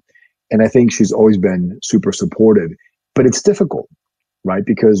God, and I think she's always been super supportive. But it's difficult, right?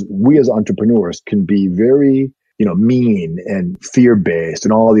 Because we as entrepreneurs can be very, mean and fear-based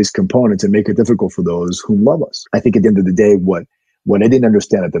and all these components and make it difficult for those who love us. I think at the end of the day, what I didn't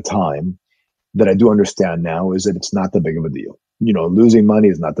understand at the time that I do understand now is that it's not that big of a deal. Losing money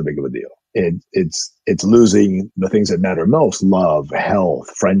is not that big of a deal. It's losing the things that matter most: love,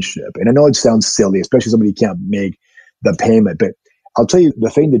 health, friendship. And I know it sounds silly, especially somebody who can't make the payment, but I'll tell you the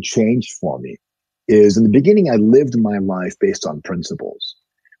thing that changed for me is in the beginning, I lived my life based on principles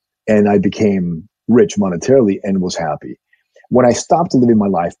and I became rich monetarily and was happy. When I stopped living my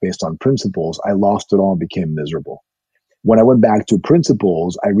life based on principles, I lost it all and became miserable. When I went back to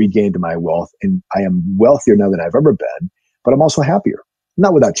principles, I regained my wealth and I am wealthier now than I've ever been, but I'm also happier.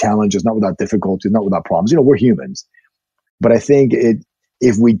 Not without challenges, not without difficulties, not without problems. We're humans. But I think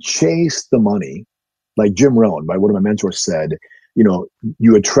if we chase the money, like Jim Rohn, right, one of my mentors said,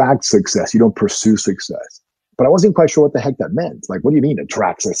 you attract success, you don't pursue success. But I wasn't quite sure what the heck that meant. Like, what do you mean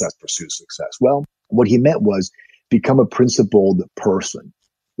attract success, pursue success? Well, what he meant was become a principled person.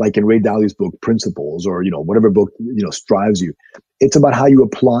 Like in Ray Dalio's book, Principles, or, whatever book, strives you. It's about how you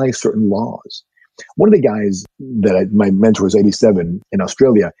apply certain laws. One of the guys my mentor is 87 in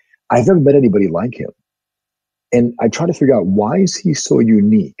Australia. I've never met anybody like him. And I try to figure out, why is he so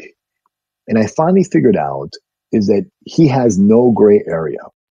unique? And I finally figured out is that he has no gray area.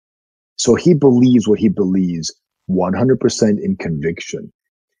 So he believes what he believes 100% in conviction.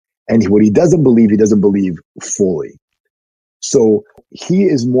 And what he doesn't believe fully. So he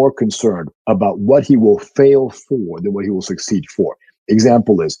is more concerned about what he will fail for than what he will succeed for.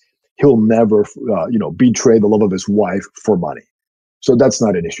 Example is, he'll never, betray the love of his wife for money. So that's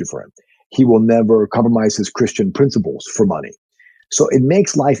not an issue for him. He will never compromise his Christian principles for money. So it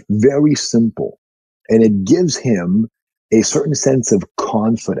makes life very simple, and it gives him a certain sense of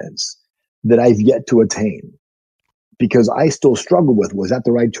confidence that I've yet to attain, because I still struggle with, was that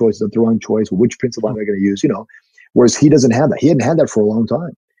the right choice? Is that the wrong choice? Which principle am I going to use? Whereas he doesn't have that. He hadn't had that for a long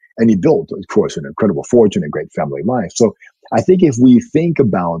time. And he built, of course, an incredible fortune and great family life. So I think if we think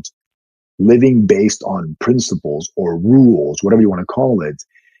about living based on principles or rules, whatever you want to call it,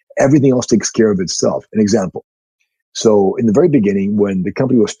 everything else takes care of itself. An example. So in the very beginning, when the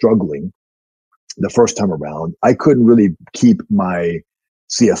company was struggling the first time around, I couldn't really keep my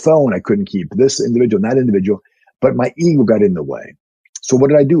CFO, and I couldn't keep this individual and that individual, but my ego got in the way. So what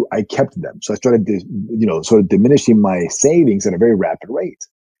did I do? I kept them. So I started, sort of diminishing my savings at a very rapid rate.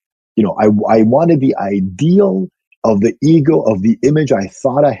 I wanted the ideal of the ego, of the image I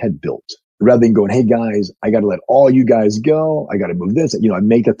thought I had built, rather than going, hey guys, I got to let all you guys go. I got to move this. I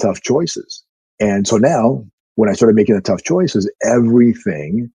make the tough choices. And so now when I started making the tough choices,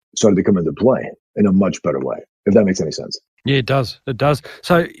 everything started to come into play in a much better way, if that makes any sense. Yeah, it does. It does.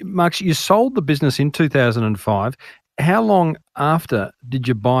 So, Marx, you sold the business in 2005. How long after did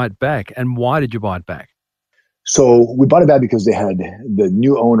you buy it back, and why did you buy it back? So we bought it back because the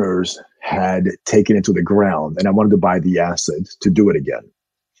new owners had taken it to the ground, and I wanted to buy the asset to do it again.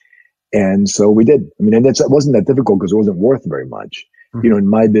 And so we did. And it wasn't that difficult because it wasn't worth very much. Mm-hmm. In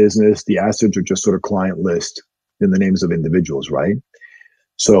my business, the assets are just sort of client list in the names of individuals, right?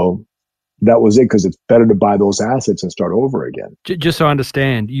 So that was it, because it's better to buy those assets and start over again. Just so I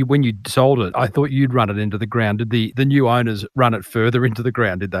understand, when you sold it, I thought you'd run it into the ground. Did the new owners run it further into the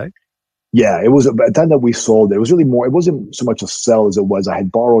ground, did they? Yeah, it was, by the time that we sold it, it was really more, it wasn't so much a sell as it was, I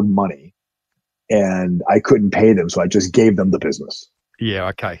had borrowed money and I couldn't pay them, so I just gave them the business. Yeah,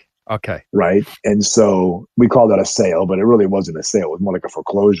 okay. Right? And so we called that a sale, but it really wasn't a sale. It was more like a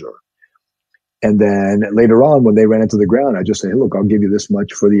foreclosure. And then later on, when they ran into the ground, I just said, hey, look, I'll give you this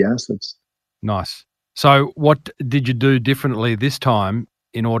much for the assets. Nice. So what did you do differently this time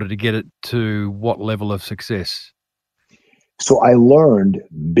in order to get it to what level of success? So I learned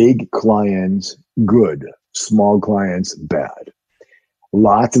big clients, good. Small clients, bad.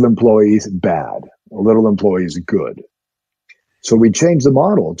 Lots of employees, bad. Little employees, good. So we changed the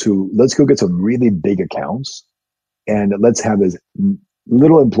model to, let's go get some really big accounts and let's have as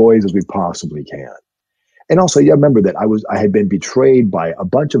little employees as we possibly can. And also, remember that I had been betrayed by a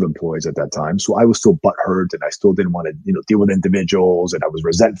bunch of employees at that time. So I was still butthurt, and I still didn't want to, deal with individuals, and I was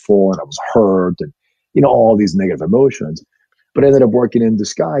resentful, and I was hurt, and, all these negative emotions. But I ended up working in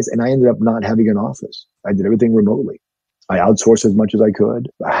disguise, and I ended up not having an office. I did everything remotely. I outsourced as much as I could.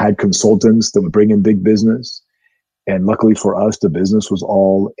 I had consultants that would bring in big business. And luckily for us, the business was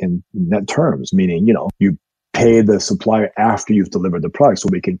all in net terms, meaning, you pay the supplier after you've delivered the product, so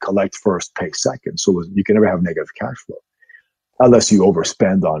we can collect first, pay second. So you can never have negative cash flow unless you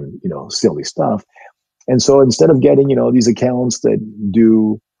overspend on, silly stuff. And so instead of getting, these accounts that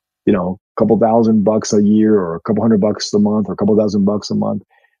do, a couple $1,000 a year or a couple $100 a month or a couple $1,000 a month,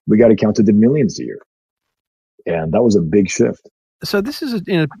 we got accounts that did millions a year. And that was a big shift. So this is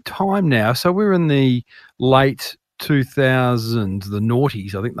in a time now. So we're in the late 2000s, the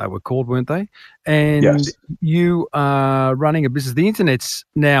noughties, I think they were called, weren't they? And yes. You are running a business. The internet's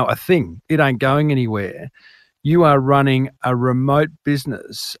now a thing. It ain't going anywhere. You are running a remote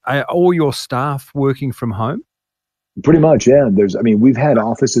business. Are all your staff working from home? Pretty much, yeah. We've had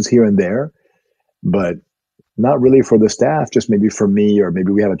offices here and there, but not really for the staff, just maybe for me, or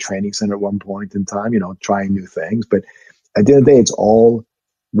maybe we had a training center at one point in time, trying new things. But at the end of the day, it's all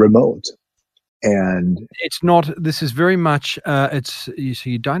remote. And it's not, this is very much, so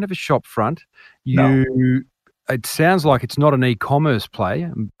you don't have a shop front. No. It sounds like it's not an e-commerce play.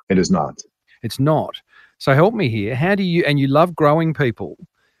 It is not. It's not. So help me here. How do you, and you love growing people.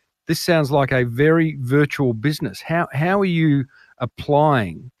 This sounds like a very virtual business. How are you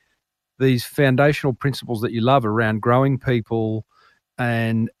applying these foundational principles that you love around growing people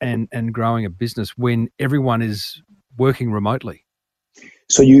and growing a business when everyone is working remotely?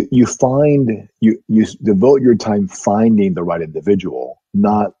 So you devote your time finding the right individual,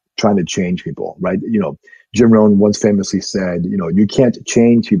 not trying to change people, right? Jim Rohn once famously said, you can't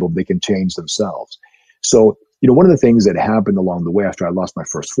change people, they can change themselves. So, one of the things that happened along the way after I lost my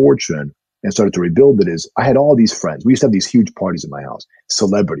first fortune and started to rebuild it is I had all these friends. We used to have these huge parties in my house,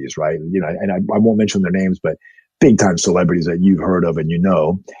 celebrities, right? And I won't mention their names, but big time celebrities that you've heard of and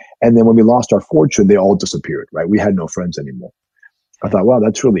And then when we lost our fortune, they all disappeared, right? We had no friends anymore. I thought, wow,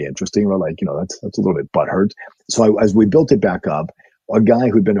 that's really interesting. We're like, that's a little bit butthurt. So as we built it back up, a guy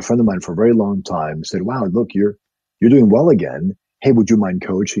who'd been a friend of mine for a very long time said, wow, look, you're doing well again. Hey, would you mind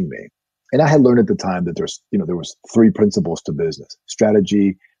coaching me? And I had learned at the time that there was 3 principles to business: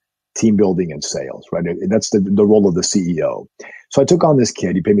 strategy, team building, and sales, right? That's the role of the CEO. So I took on this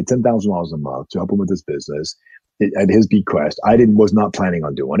kid. He paid me $10,000 a month to help him with his business at his bequest. I was not planning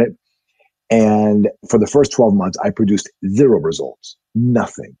on doing it. And for the first 12 months, I produced 0 results,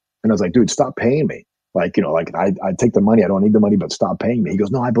 nothing. And I was like, dude, stop paying me. I take the money. I don't need the money, but stop paying me. He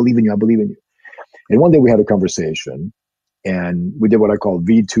goes, no, I believe in you. I believe in you. And one day we had a conversation and we did what I call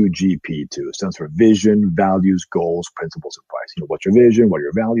V2GP2. Stands for vision, values, goals, principles, and price. What's your vision? What are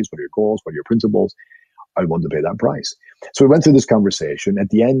your values? What are your goals? What are your principles? I want to pay that price. So we went through this conversation. At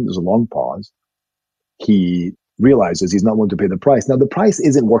the end, there's a long pause. He realizes he's not willing to pay the price. Now, the price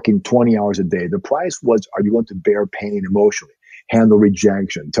isn't working 20 hours a day. The price was, are you willing to bear pain emotionally, handle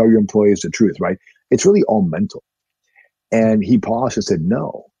rejection, tell your employees the truth, right? It's really all mental. And he paused and said,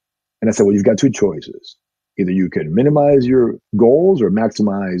 no. And I said, well, you've got 2 choices. Either you can minimize your goals or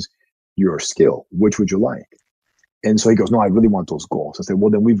maximize your skill. Which would you like? And so he goes, no, I really want those goals. I said,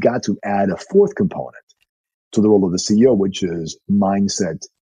 well, then we've got to add a 4th component to the role of the CEO, which is mindset,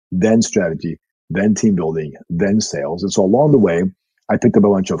 then strategy, then team building, then sales. And so along the way, I picked up a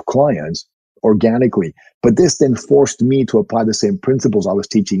bunch of clients organically. But this then forced me to apply the same principles I was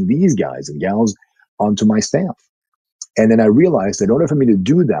teaching these guys and gals onto my staff. And then I realized that in order for me to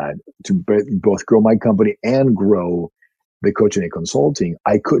do that, to both grow my company and grow the coaching and consulting,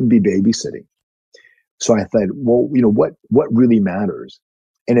 I couldn't be babysitting. So I thought, well, what really matters?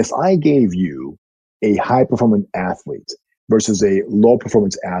 And if I gave you a high-performing athlete versus a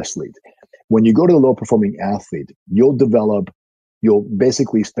low-performance athlete, when you go to the low-performing athlete, you'll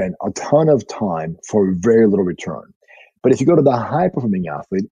basically spend a ton of time for very little return. But if you go to the high-performing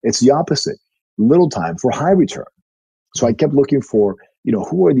athlete, it's the opposite. Little time for high return. So I kept looking for,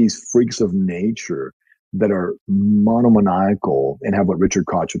 who are these freaks of nature that are monomaniacal and have what Richard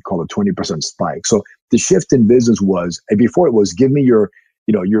Koch would call a 20% spike. So the shift in business was, and before it was, give me your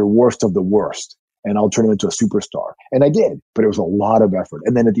worst of the worst, and I'll turn him into a superstar. And I did, but it was a lot of effort.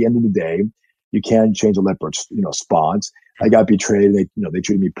 And then at the end of the day, you can't change a leopard's, spots. I got betrayed. They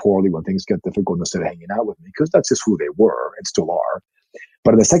treated me poorly when things get difficult instead of hanging out with me, because that's just who they were and still are.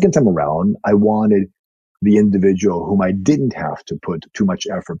 But the second time around, I wanted the individual whom I didn't have to put too much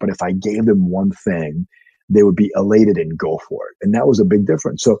effort, but if I gave them one thing, they would be elated and go for it. And that was a big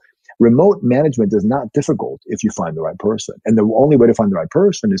difference. So remote management is not difficult if you find the right person. And the only way to find the right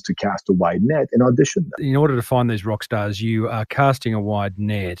person is to cast a wide net and audition them. In order to find these rock stars, you are casting a wide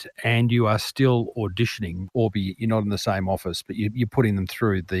net and you are still auditioning, albeit you're not in the same office, but you're putting them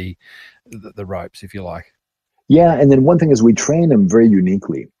through the ropes, if you like. Yeah. And then one thing is we train them very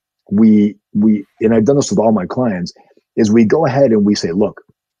uniquely. We and I've done this with all my clients, is we go ahead and we say, look,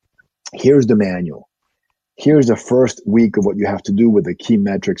 here's the manual. Here's the first week of what you have to do with the key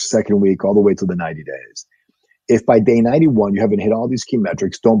metrics, second week, all the way to the 90 days. If by day 91, you haven't hit all these key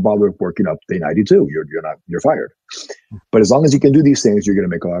metrics, don't bother working up day 92. You're fired. But as long as you can do these things, you're going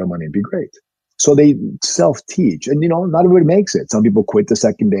to make a lot of money and be great. So they self-teach, and not everybody makes it. Some people quit the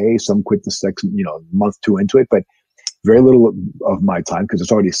second day, some quit the second, month 2 into it, but very little of my time because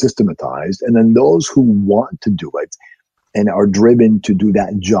it's already systematized. And then those who want to do it and are driven to do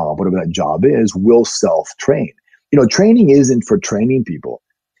that job, whatever that job is, will self-train. Training isn't for training people.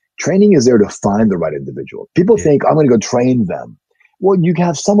 Training is there to find the right individual. People think, I'm going to go train them. Well, you can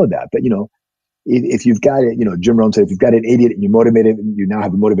have some of that, but if you've got it, Jim Rohn said, if you've got an idiot and you motivate it, you now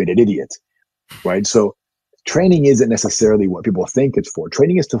have a motivated idiot, right? So training isn't necessarily what people think it's for.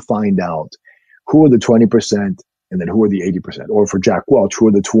 Training is to find out who are the 20% and then who are the 80%, or for Jack Welch, who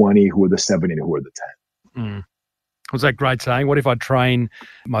are the 20, who are the 70, and who are the 10. Mm. Was that great saying? What if I train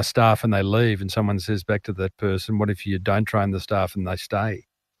my staff and they leave and someone says back to that person, what if you don't train the staff and they stay?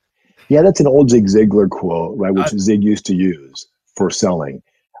 Yeah, that's an old Zig Ziglar quote, right? Which Zig used to use for selling.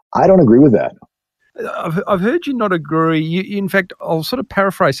 I don't agree with that. I've heard you not agree. In fact, I'll sort of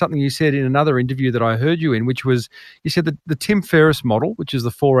paraphrase something you said in another interview that I heard you in, which was you said that the Tim Ferriss model, which is the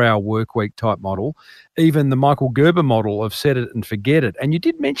 4-hour work week type model, even the Michael Gerber model of set it and forget it. And you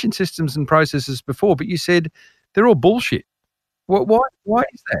did mention systems and processes before, but you said they're all bullshit. Why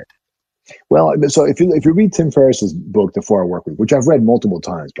is that? Well, so if you read Tim Ferriss's book, The 4-Hour Workweek, which I've read multiple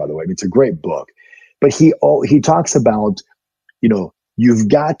times, by the way, I mean, it's a great book, but he talks about, you've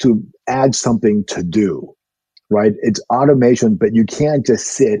got to add something to do, right? It's automation, but you can't just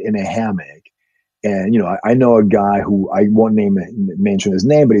sit in a hammock. And I know a guy who I won't mention his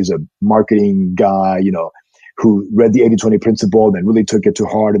name, but he's a marketing guy, who read the 80-20 principle and then really took it too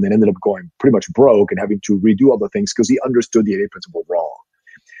hard and then ended up going pretty much broke and having to redo all the things because he understood the 80 principle wrong.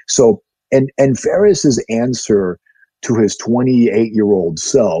 So, and Ferriss's answer to his 28-year-old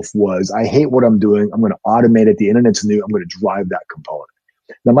self was, I hate what I'm doing. I'm going to automate it. The internet's new. I'm going to drive that component.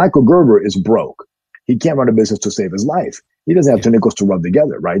 Now, Michael Gerber is broke. He can't run a business to save his life. He doesn't have two nickels to rub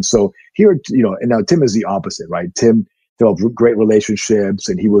together, right? So here, and now Tim is the opposite, right? Tim developed great relationships,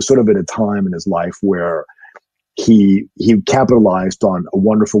 and he was sort of at a time in his life where he capitalized on a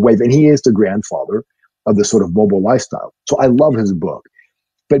wonderful wave, and he is the grandfather of the sort of mobile lifestyle. So I love his book,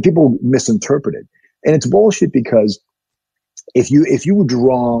 but people misinterpret it, and it's bullshit because if you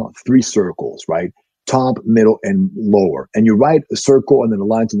draw 3 circles, right, top, middle, and lower, and you write a circle and then a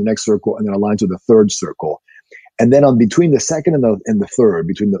line to the next circle and then a line to the third circle, and then on between the second and the third,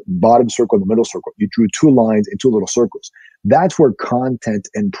 between the bottom circle and the middle circle, you drew 2 lines and 2 little circles. That's where content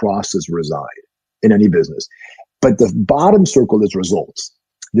and process reside in any business. But the bottom circle is results.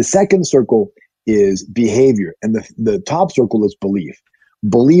 The second circle is behavior, and the top circle is belief.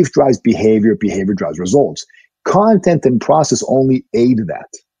 Belief drives behavior, behavior drives results. Content and process only aid that.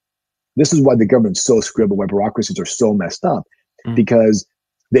 This is why the government's so scribbled, why bureaucracies are so messed up, because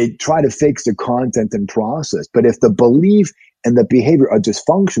they try to fix the content and process. But if the belief and the behavior are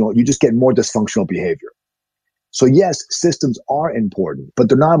dysfunctional, you just get more dysfunctional behavior. So yes, systems are important, but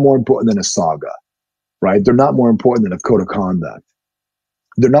they're not more important than a saga, right? They're not more important than a code of conduct.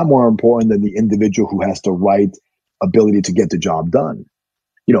 They're not more important than the individual who has the right ability to get the job done.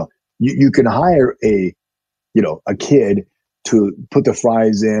 You can hire a kid to put the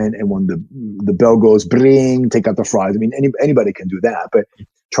fries in, and when the bell goes, bring, take out the fries. I mean, anybody can do that, but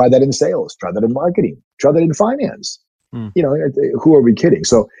try that in sales, try that in marketing, try that in finance. Who are we kidding?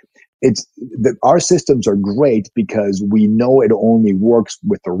 So our systems are great because we know it only works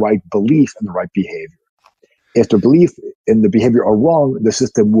with the right belief and the right behavior. If the belief and the behavior are wrong, the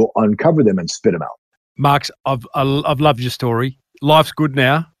system will uncover them and spit them out. Marx, I've loved your story. Life's good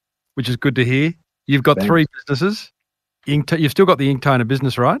now, which is good to hear. You've got 3 businesses. You've still got the Inktoner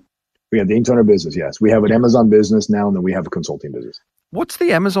business, right? We have the Inktoner business, yes. We have an Amazon business now, and then we have a consulting business. What's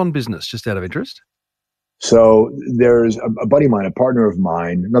the Amazon business, just out of interest? So there's a buddy of mine, a partner of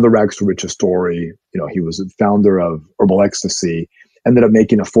mine, another rags to riches story. He was a founder of Herbal Ecstasy, ended up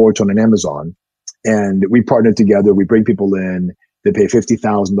making a fortune on Amazon. And we partnered together. We bring people in. They pay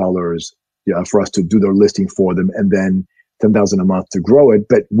 $50,000 for us to do their listing for them, and then $10,000 a month to grow it.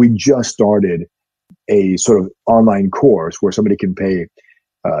 But we just started a sort of online course where somebody can pay,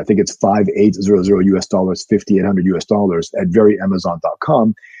 I think it's $5,800 US dollars, $5,800 US dollars at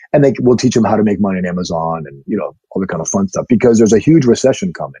veryamazon.com. And we'll teach them how to make money on Amazon and, all the kind of fun stuff, because there's a huge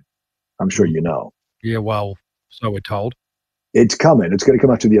recession coming. I'm sure you know. Yeah, well, so we're told. It's coming. It's going to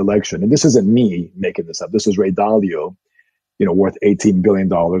come after the election. And this isn't me making this up. This is Ray Dalio, worth $18 billion,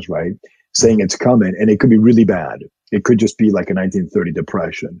 right? Saying it's coming, and it could be really bad. It could just be like a 1930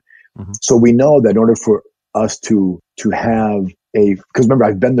 depression. Mm-hmm. So we know that in order for us to have because remember,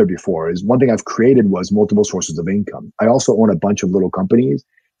 I've been there before, is one thing I've created was multiple sources of income. I also own a bunch of little companies,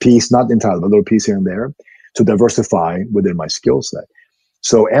 not entirely, but a little piece here and there, to diversify within my skill set.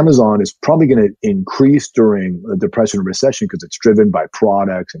 So Amazon is probably going to increase during the depression and recession because it's driven by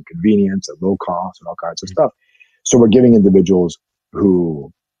products and convenience and low cost and all kinds of stuff. So we're giving individuals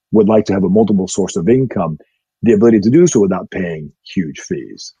who would like to have a multiple source of income the ability to do so without paying huge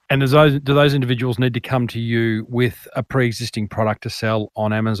fees. And do those individuals need to come to you with a pre-existing product to sell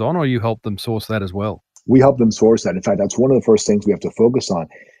on Amazon, or you help them source that as well? We help them source that. In fact, that's one of the first things we have to focus on.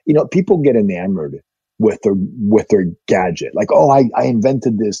 People get enamored with their gadget. Like, oh, I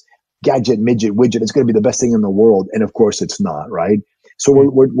invented this gadget midget widget. It's going to be the best thing in the world. And of course it's not, right? So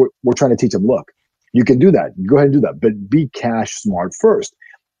we're trying to teach them, look, you can do that. Go ahead and do that, but be cash smart first.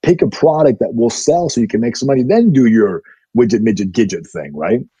 Pick a product that will sell so you can make some money, then do your widget, midget, gidget thing,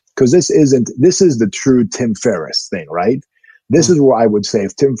 right? Because this is the true Tim Ferriss thing, right? This is where I would say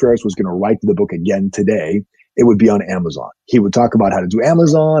if Tim Ferriss was going to write the book again today, it would be on Amazon. He would talk about how to do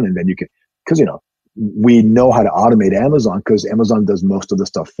Amazon, and then you can, because we know how to automate Amazon because Amazon does most of the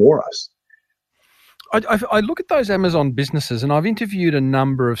stuff for us. I look at those Amazon businesses, and I've interviewed a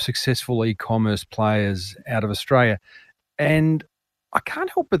number of successful e-commerce players out of Australia, and I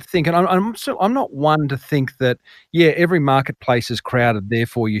can't help but think, and I'm not one to think that, yeah, every marketplace is crowded,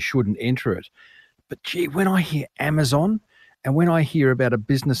 therefore you shouldn't enter it. But gee, when I hear Amazon and when I hear about a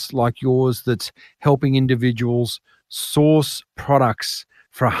business like yours that's helping individuals source products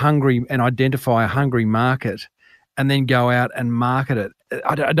for a hungry and identify a hungry market and then go out and market it,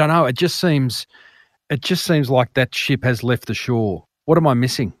 I don't know. It just seems like that ship has left the shore. What am I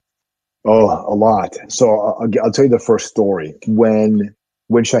missing? Oh, a lot. So I'll tell you the first story. When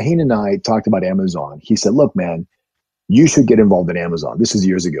Shaheen and I talked about Amazon, he said, "Look, man, you should get involved in Amazon." This is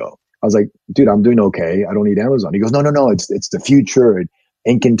years ago. I was like, "Dude, I'm doing okay. I don't need Amazon." He goes, "No, no, no. It's the future.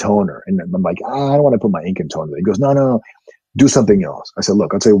 Ink and toner." And I'm like, "I don't want to put my ink and toner." He goes, "No, no, no. Do something else." I said,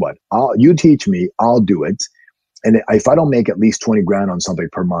 "Look, I'll tell you what. You teach me. I'll do it. And if I don't make at least 20 grand on something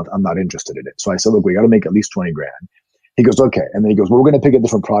per month, I'm not interested in it." So I said, "Look, we got to make at least 20 grand." He goes, "Okay." And then he goes, "Well, we're going to pick a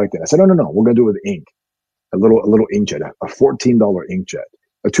different product." And I said, "No, no, no. We're going to do it with ink, a little inkjet, a $14 inkjet,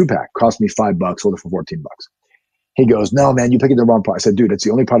 a 2-pack cost me $5, sold it for $14." He goes, "No, man, you picked the wrong product." I said, "Dude, it's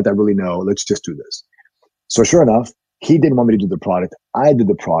the only product I really know. Let's just do this." So sure enough, he didn't want me to do the product. I did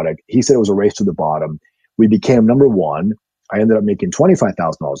the product. He said it was a race to the bottom. We became number one. I ended up making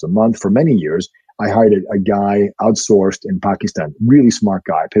 $25,000 a month for many years. I hired a guy outsourced in Pakistan, really smart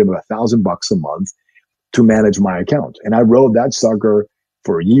guy. I paid him about $1,000 a month to manage my account. And I rode that sucker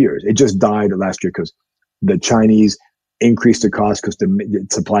for years. It just died last year because the Chinese increased the cost because the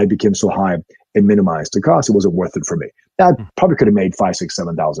supply became so high. It minimized the cost. It wasn't worth it for me. Now, I probably could have made 5, 6,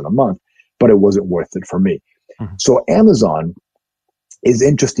 7,000 a month, but it wasn't worth it for me. Mm-hmm. So Amazon is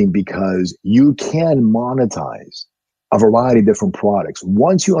interesting because you can monetize a variety of different products.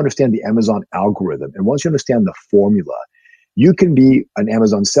 Once you understand the Amazon algorithm and once you understand the formula, you can be an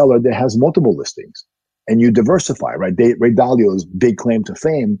Amazon seller that has multiple listings and you diversify, right? Ray Dalio's big claim to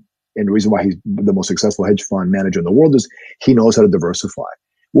fame and the reason why he's the most successful hedge fund manager in the world is he knows how to diversify.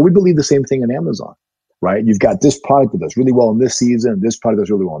 Well, we believe the same thing in Amazon, right? You've got this product that does really well in this season, this product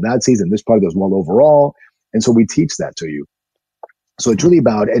does really well in that season, this product does well overall. And so we teach that to you. So it's really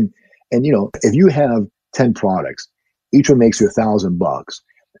about, and if you have 10 products, each one makes you $1,000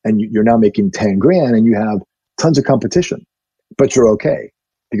 and you're now making 10 grand and you have tons of competition, but you're okay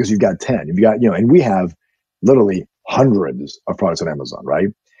because you've got 10. You've got, and we have literally hundreds of products on Amazon, right?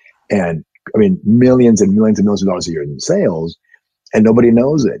 And I mean, millions and millions and millions of dollars a year in sales, and nobody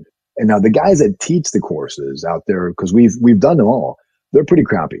knows it. And now the guys that teach the courses out there, because we've done them all, they're pretty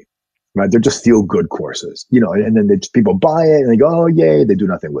crappy, right? They're just feel good courses, and then people buy it and they go, "Oh, yay," they do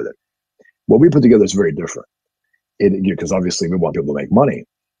nothing with it. What we put together is very different. Because obviously we want people to make money.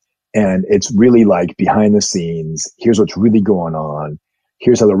 And it's really like behind the scenes, here's what's really going on.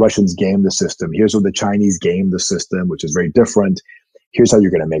 Here's how the Russians game the system. Here's how the Chinese game the system, which is very different. Here's how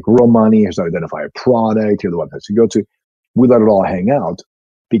you're going to make real money. Here's how to identify a product. Here are the websites you go to. We let it all hang out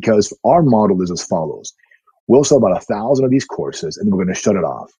because our model is as follows. We'll sell about 1,000 of these courses and then we're going to shut it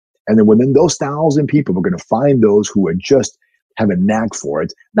off. And then within those 1,000 people, we're going to find those who are just have a knack for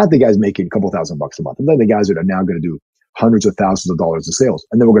it. Not the guys making a couple $1,000 a month. And then the guys that are now going to do hundreds of thousands of dollars in sales.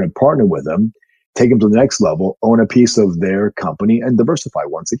 And then we're going to partner with them, take them to the next level, own a piece of their company and diversify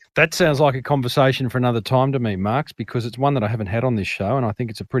once again. That sounds like a conversation for another time to me, Marx, because it's one that I haven't had on this show. And I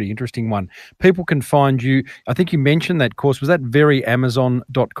think it's a pretty interesting one. People can find you. I think you mentioned that course. Was that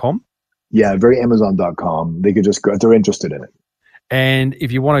veryamazon.com? Yeah, veryamazon.com. They could just go if they're interested in it. And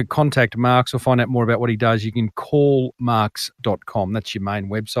if you want to contact Marx or find out more about what he does, you can call marx.com. That's your main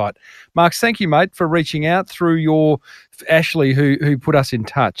website. Marx, thank you, mate, for reaching out through your Ashley, who put us in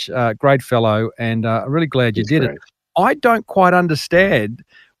touch. Great fellow, and I'm really glad you did it. I don't quite understand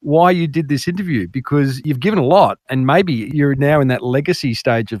why you did this interview because you've given a lot and maybe you're now in that legacy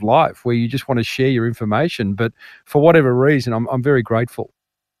stage of life where you just want to share your information. But for whatever reason, I'm very grateful.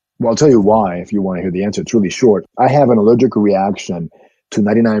 Well, I'll tell you why, if you want to hear the answer. It's really short. I have an allergic reaction to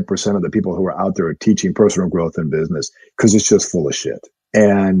 99% of the people who are out there teaching personal growth in business because it's just full of shit.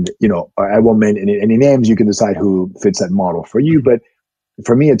 And, I won't mention any names. You can decide who fits that model for you. But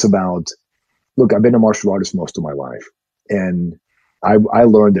for me, it's about, look, I've been a martial artist most of my life. And I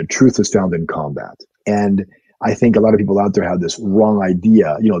learned that truth is found in combat. And I think a lot of people out there have this wrong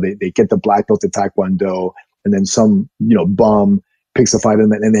idea. They get the black belt at Taekwondo and then some, bum picks a fight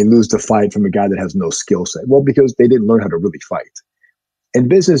and they lose the fight from a guy that has no skill set. Well, because they didn't learn how to really fight. And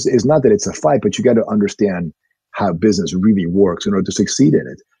business is not that it's a fight, but you got to understand how business really works in order to succeed in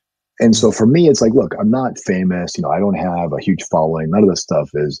it. And so for me, it's like, look, I'm not famous. I don't have a huge following. None of this stuff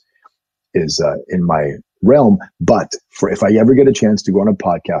is, in my realm. But if I ever get a chance to go on a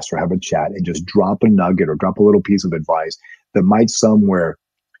podcast or have a chat and just drop a nugget or drop a little piece of advice that might somewhere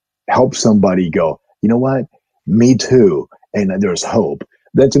help somebody go, you know what, me too, and there's hope,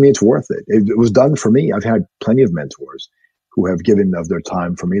 then to me it's worth it. It was done for me. I've had plenty of mentors who have given of their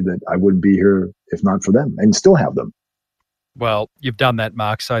time for me that I wouldn't be here if not for them, and still have them. Well, you've done that,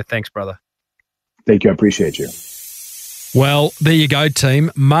 Mark, so thanks, brother. Thank you. I appreciate you. Well, there you go,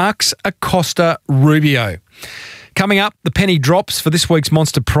 team. Marx Acosta Rubio. Coming up, the penny drops for this week's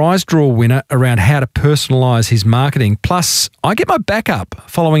Monster Prize Draw winner around how to personalise his marketing. Plus, I get my backup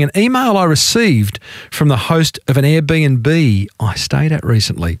following an email I received from the host of an Airbnb I stayed at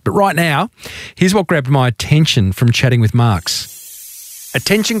recently. But right now, here's what grabbed my attention from chatting with Marx.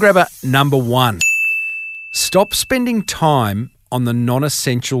 Attention grabber number 1. Stop spending time on the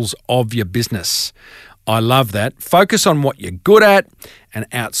non-essentials of your business. I love that. Focus on what you're good at and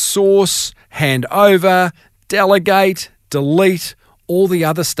outsource, hand over, delegate, delete, all the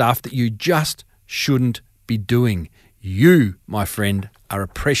other stuff that you just shouldn't be doing. You, my friend, are a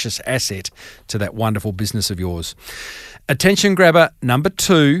precious asset to that wonderful business of yours. Attention grabber number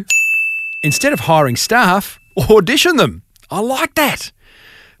 2. Instead of hiring staff, audition them. I like that.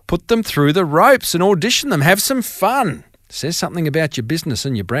 Put them through the ropes and audition them. Have some fun. Says something about your business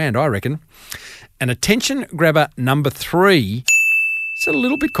and your brand, I reckon. And attention grabber number 3. It's a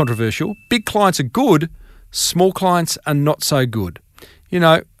little bit controversial. Big clients are good. Small clients are not so good. You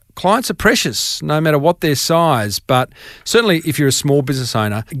know, clients are precious no matter what their size, but certainly if you're a small business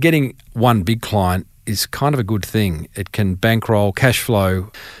owner, getting one big client is kind of a good thing. It can bankroll, cash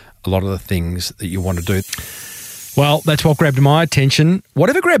flow, a lot of the things that you want to do. Well, that's what grabbed my attention.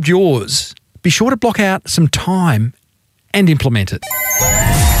 Whatever grabbed yours, be sure to block out some time and implement it.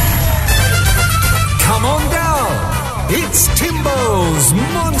 Come on down. It's Timbo's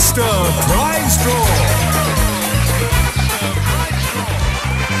Monster Prize Draw.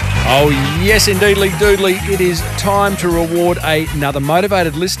 Oh, yes, indeedly, doodly. It is time to reward another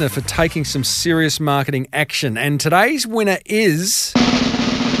motivated listener for taking some serious marketing action. And today's winner is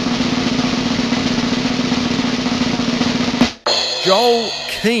Joel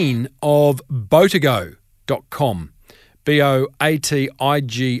Keane of Boatigo.com.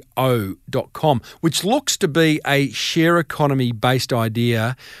 Boatigo.com, which looks to be a share economy based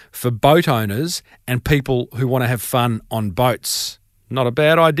idea for boat owners and people who want to have fun on boats. Not a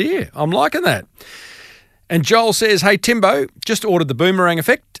bad idea. I'm liking that. And Joel says, hey, Timbo, just ordered The Boomerang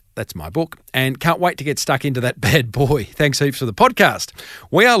Effect. That's my book. And can't wait to get stuck into that bad boy. Thanks heaps for the podcast.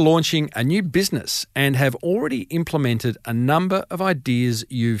 We are launching a new business and have already implemented a number of ideas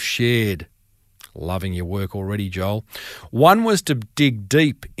you've shared. Loving your work already, Joel. One was to dig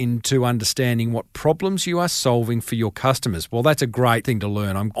deep into understanding what problems you are solving for your customers. Well, that's a great thing to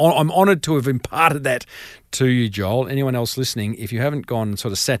learn. I'm honoured to have imparted that to you, Joel. Anyone else listening, if you haven't gone and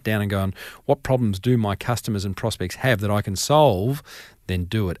sort of sat down and gone, what problems do my customers and prospects have that I can solve, then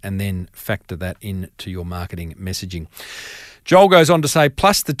do it and then factor that into your marketing messaging. Joel goes on to say,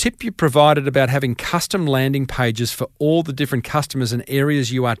 plus the tip you provided about having custom landing pages for all the different customers and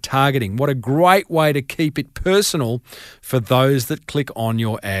areas you are targeting. What a great way to keep it personal for those that click on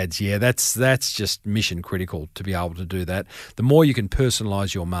your ads. Yeah, that's just mission critical to be able to do that. The more you can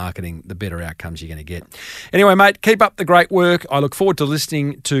personalise your marketing, the better outcomes you're going to get. Anyway, mate, keep up the great work. I look forward to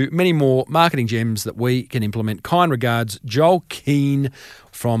listening to many more marketing gems that we can implement. Kind regards, Joel Keane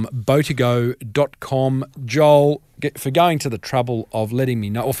from Boatigo.com. Joel, for going to the trouble of letting me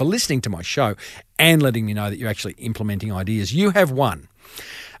know, or for listening to my show and letting me know that you're actually implementing ideas. You have won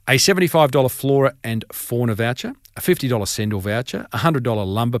a $75 Flora and Fauna voucher, a $50 Sendle voucher, a $100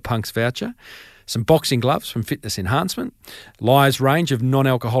 Lumber Punks voucher, some boxing gloves from Fitness Enhancement, Lyre's range of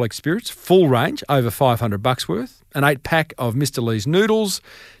non-alcoholic spirits, full range, over $500 worth, an 8-pack of Mr. Lee's noodles,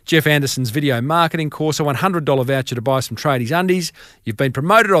 Jeff Anderson's video marketing course, a $100 voucher to buy some tradies undies. You've been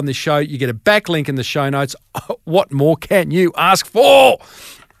promoted on this show. You get a backlink in the show notes. What more can you ask for?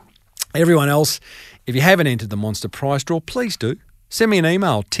 Everyone else, if you haven't entered the Monster Prize Draw, please do. Send me an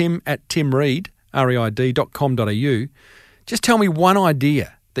email, tim@timreed.com.au. Just tell me one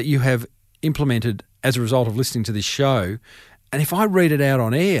idea that you have implemented as a result of listening to this show, and if I read it out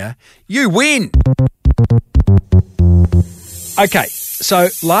on air, you win. Okay, so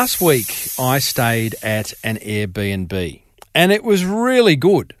last week I stayed at an Airbnb and it was really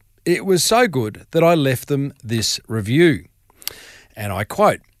good. It was so good that I left them this review. And I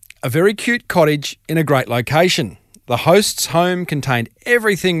quote, "A very cute cottage in a great location. The host's home contained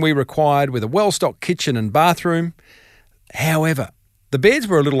everything we required with a well-stocked kitchen and bathroom. However, the beds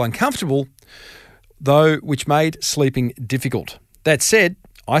were a little uncomfortable, though, which made sleeping difficult. That said,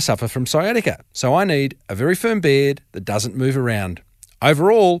 I suffer from sciatica, so I need a very firm bed that doesn't move around.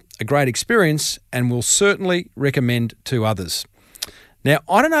 Overall, a great experience and will certainly recommend to others. Now,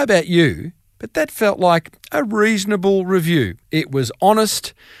 I don't know about you, but that felt like a reasonable review. It was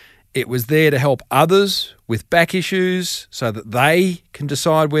honest. It was there to help others with back issues so that they can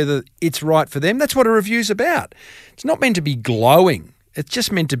decide whether it's right for them. That's what a review's about. It's not meant to be glowing. It's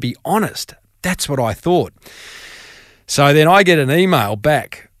just meant to be honest. That's what I thought. So then I get an email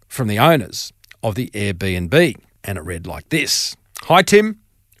back from the owners of the Airbnb, and it read like this. Hi, Tim.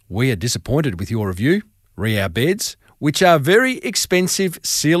 We are disappointed with your review. Re our beds, which are very expensive,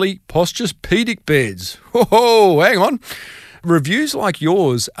 silly, posturepedic beds. Oh, hang on. Reviews like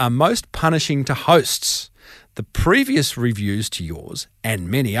yours are most punishing to hosts. The previous reviews to yours and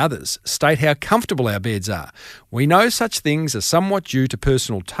many others state how comfortable our beds are. We know such things are somewhat due to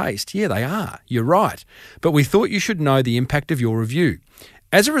personal taste. Yeah, they are. You're right. But we thought you should know the impact of your review.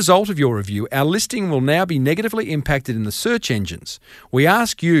 As a result of your review, our listing will now be negatively impacted in the search engines. We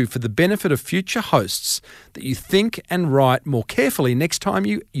ask you, for the benefit of future hosts, that you think and write more carefully next time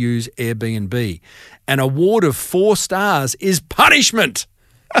you use Airbnb. An award of 4 stars is punishment.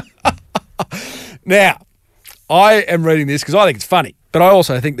 Now, I am reading this because I think it's funny, but I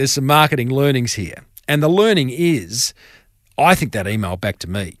also think there's some marketing learnings here. And the learning is, I think that email back to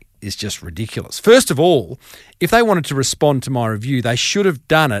me is just ridiculous. First of all, if they wanted to respond to my review, they should have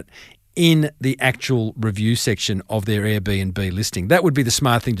done it in the actual review section of their Airbnb listing. That would be the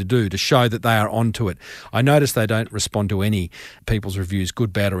smart thing to do to show that they are onto it. I notice they don't respond to any people's reviews,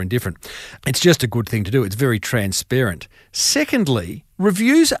 good, bad or indifferent. It's just a good thing to do. It's very transparent. Secondly,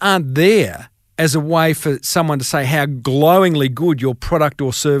 reviews aren't there as a way for someone to say how glowingly good your product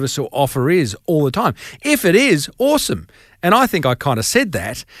or service or offer is all the time. If it is, awesome. And I think I kind of said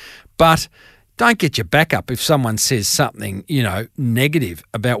that, but don't get your back up if someone says something, negative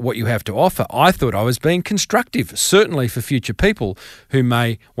about what you have to offer. I thought I was being constructive, certainly for future people who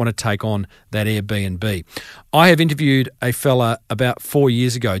may want to take on that Airbnb. I have interviewed a fella about 4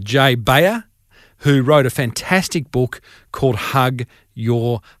 years ago, Jay Bayer, who wrote a fantastic book called Hug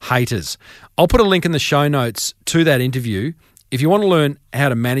Your Haters. I'll put a link in the show notes to that interview. If you want to learn how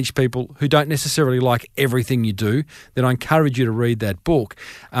to manage people who don't necessarily like everything you do, then I encourage you to read that book.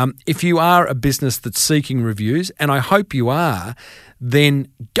 If you are a business that's seeking reviews, and I hope you are, then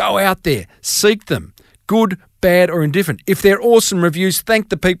go out there, seek them, good, bad or indifferent. If they're awesome reviews, thank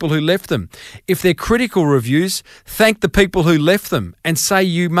the people who left them. If they're critical reviews, thank the people who left them and say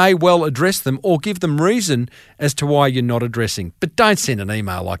you may well address them or give them reason as to why you're not addressing. But don't send an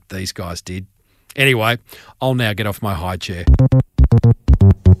email like these guys did. Anyway, I'll now get off my high chair.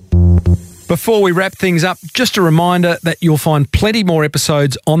 Before we wrap things up, just a reminder that you'll find plenty more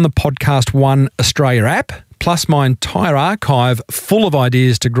episodes on the Podcast One Australia app, plus my entire archive full of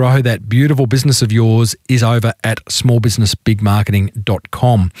ideas to grow that beautiful business of yours is over at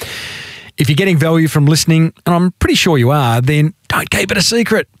smallbusinessbigmarketing.com. If you're getting value from listening, and I'm pretty sure you are, then don't keep it a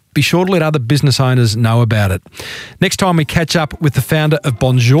secret. Be sure to let other business owners know about it. Next time we catch up with the founder of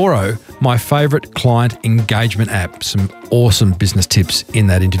Bonjoro, my favourite client engagement app. Some awesome business tips in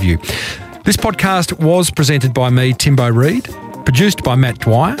that interview. This podcast was presented by me, Timbo Reid, produced by Matt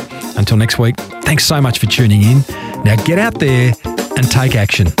Dwyer. Until next week, thanks so much for tuning in. Now get out there and take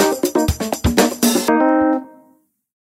action.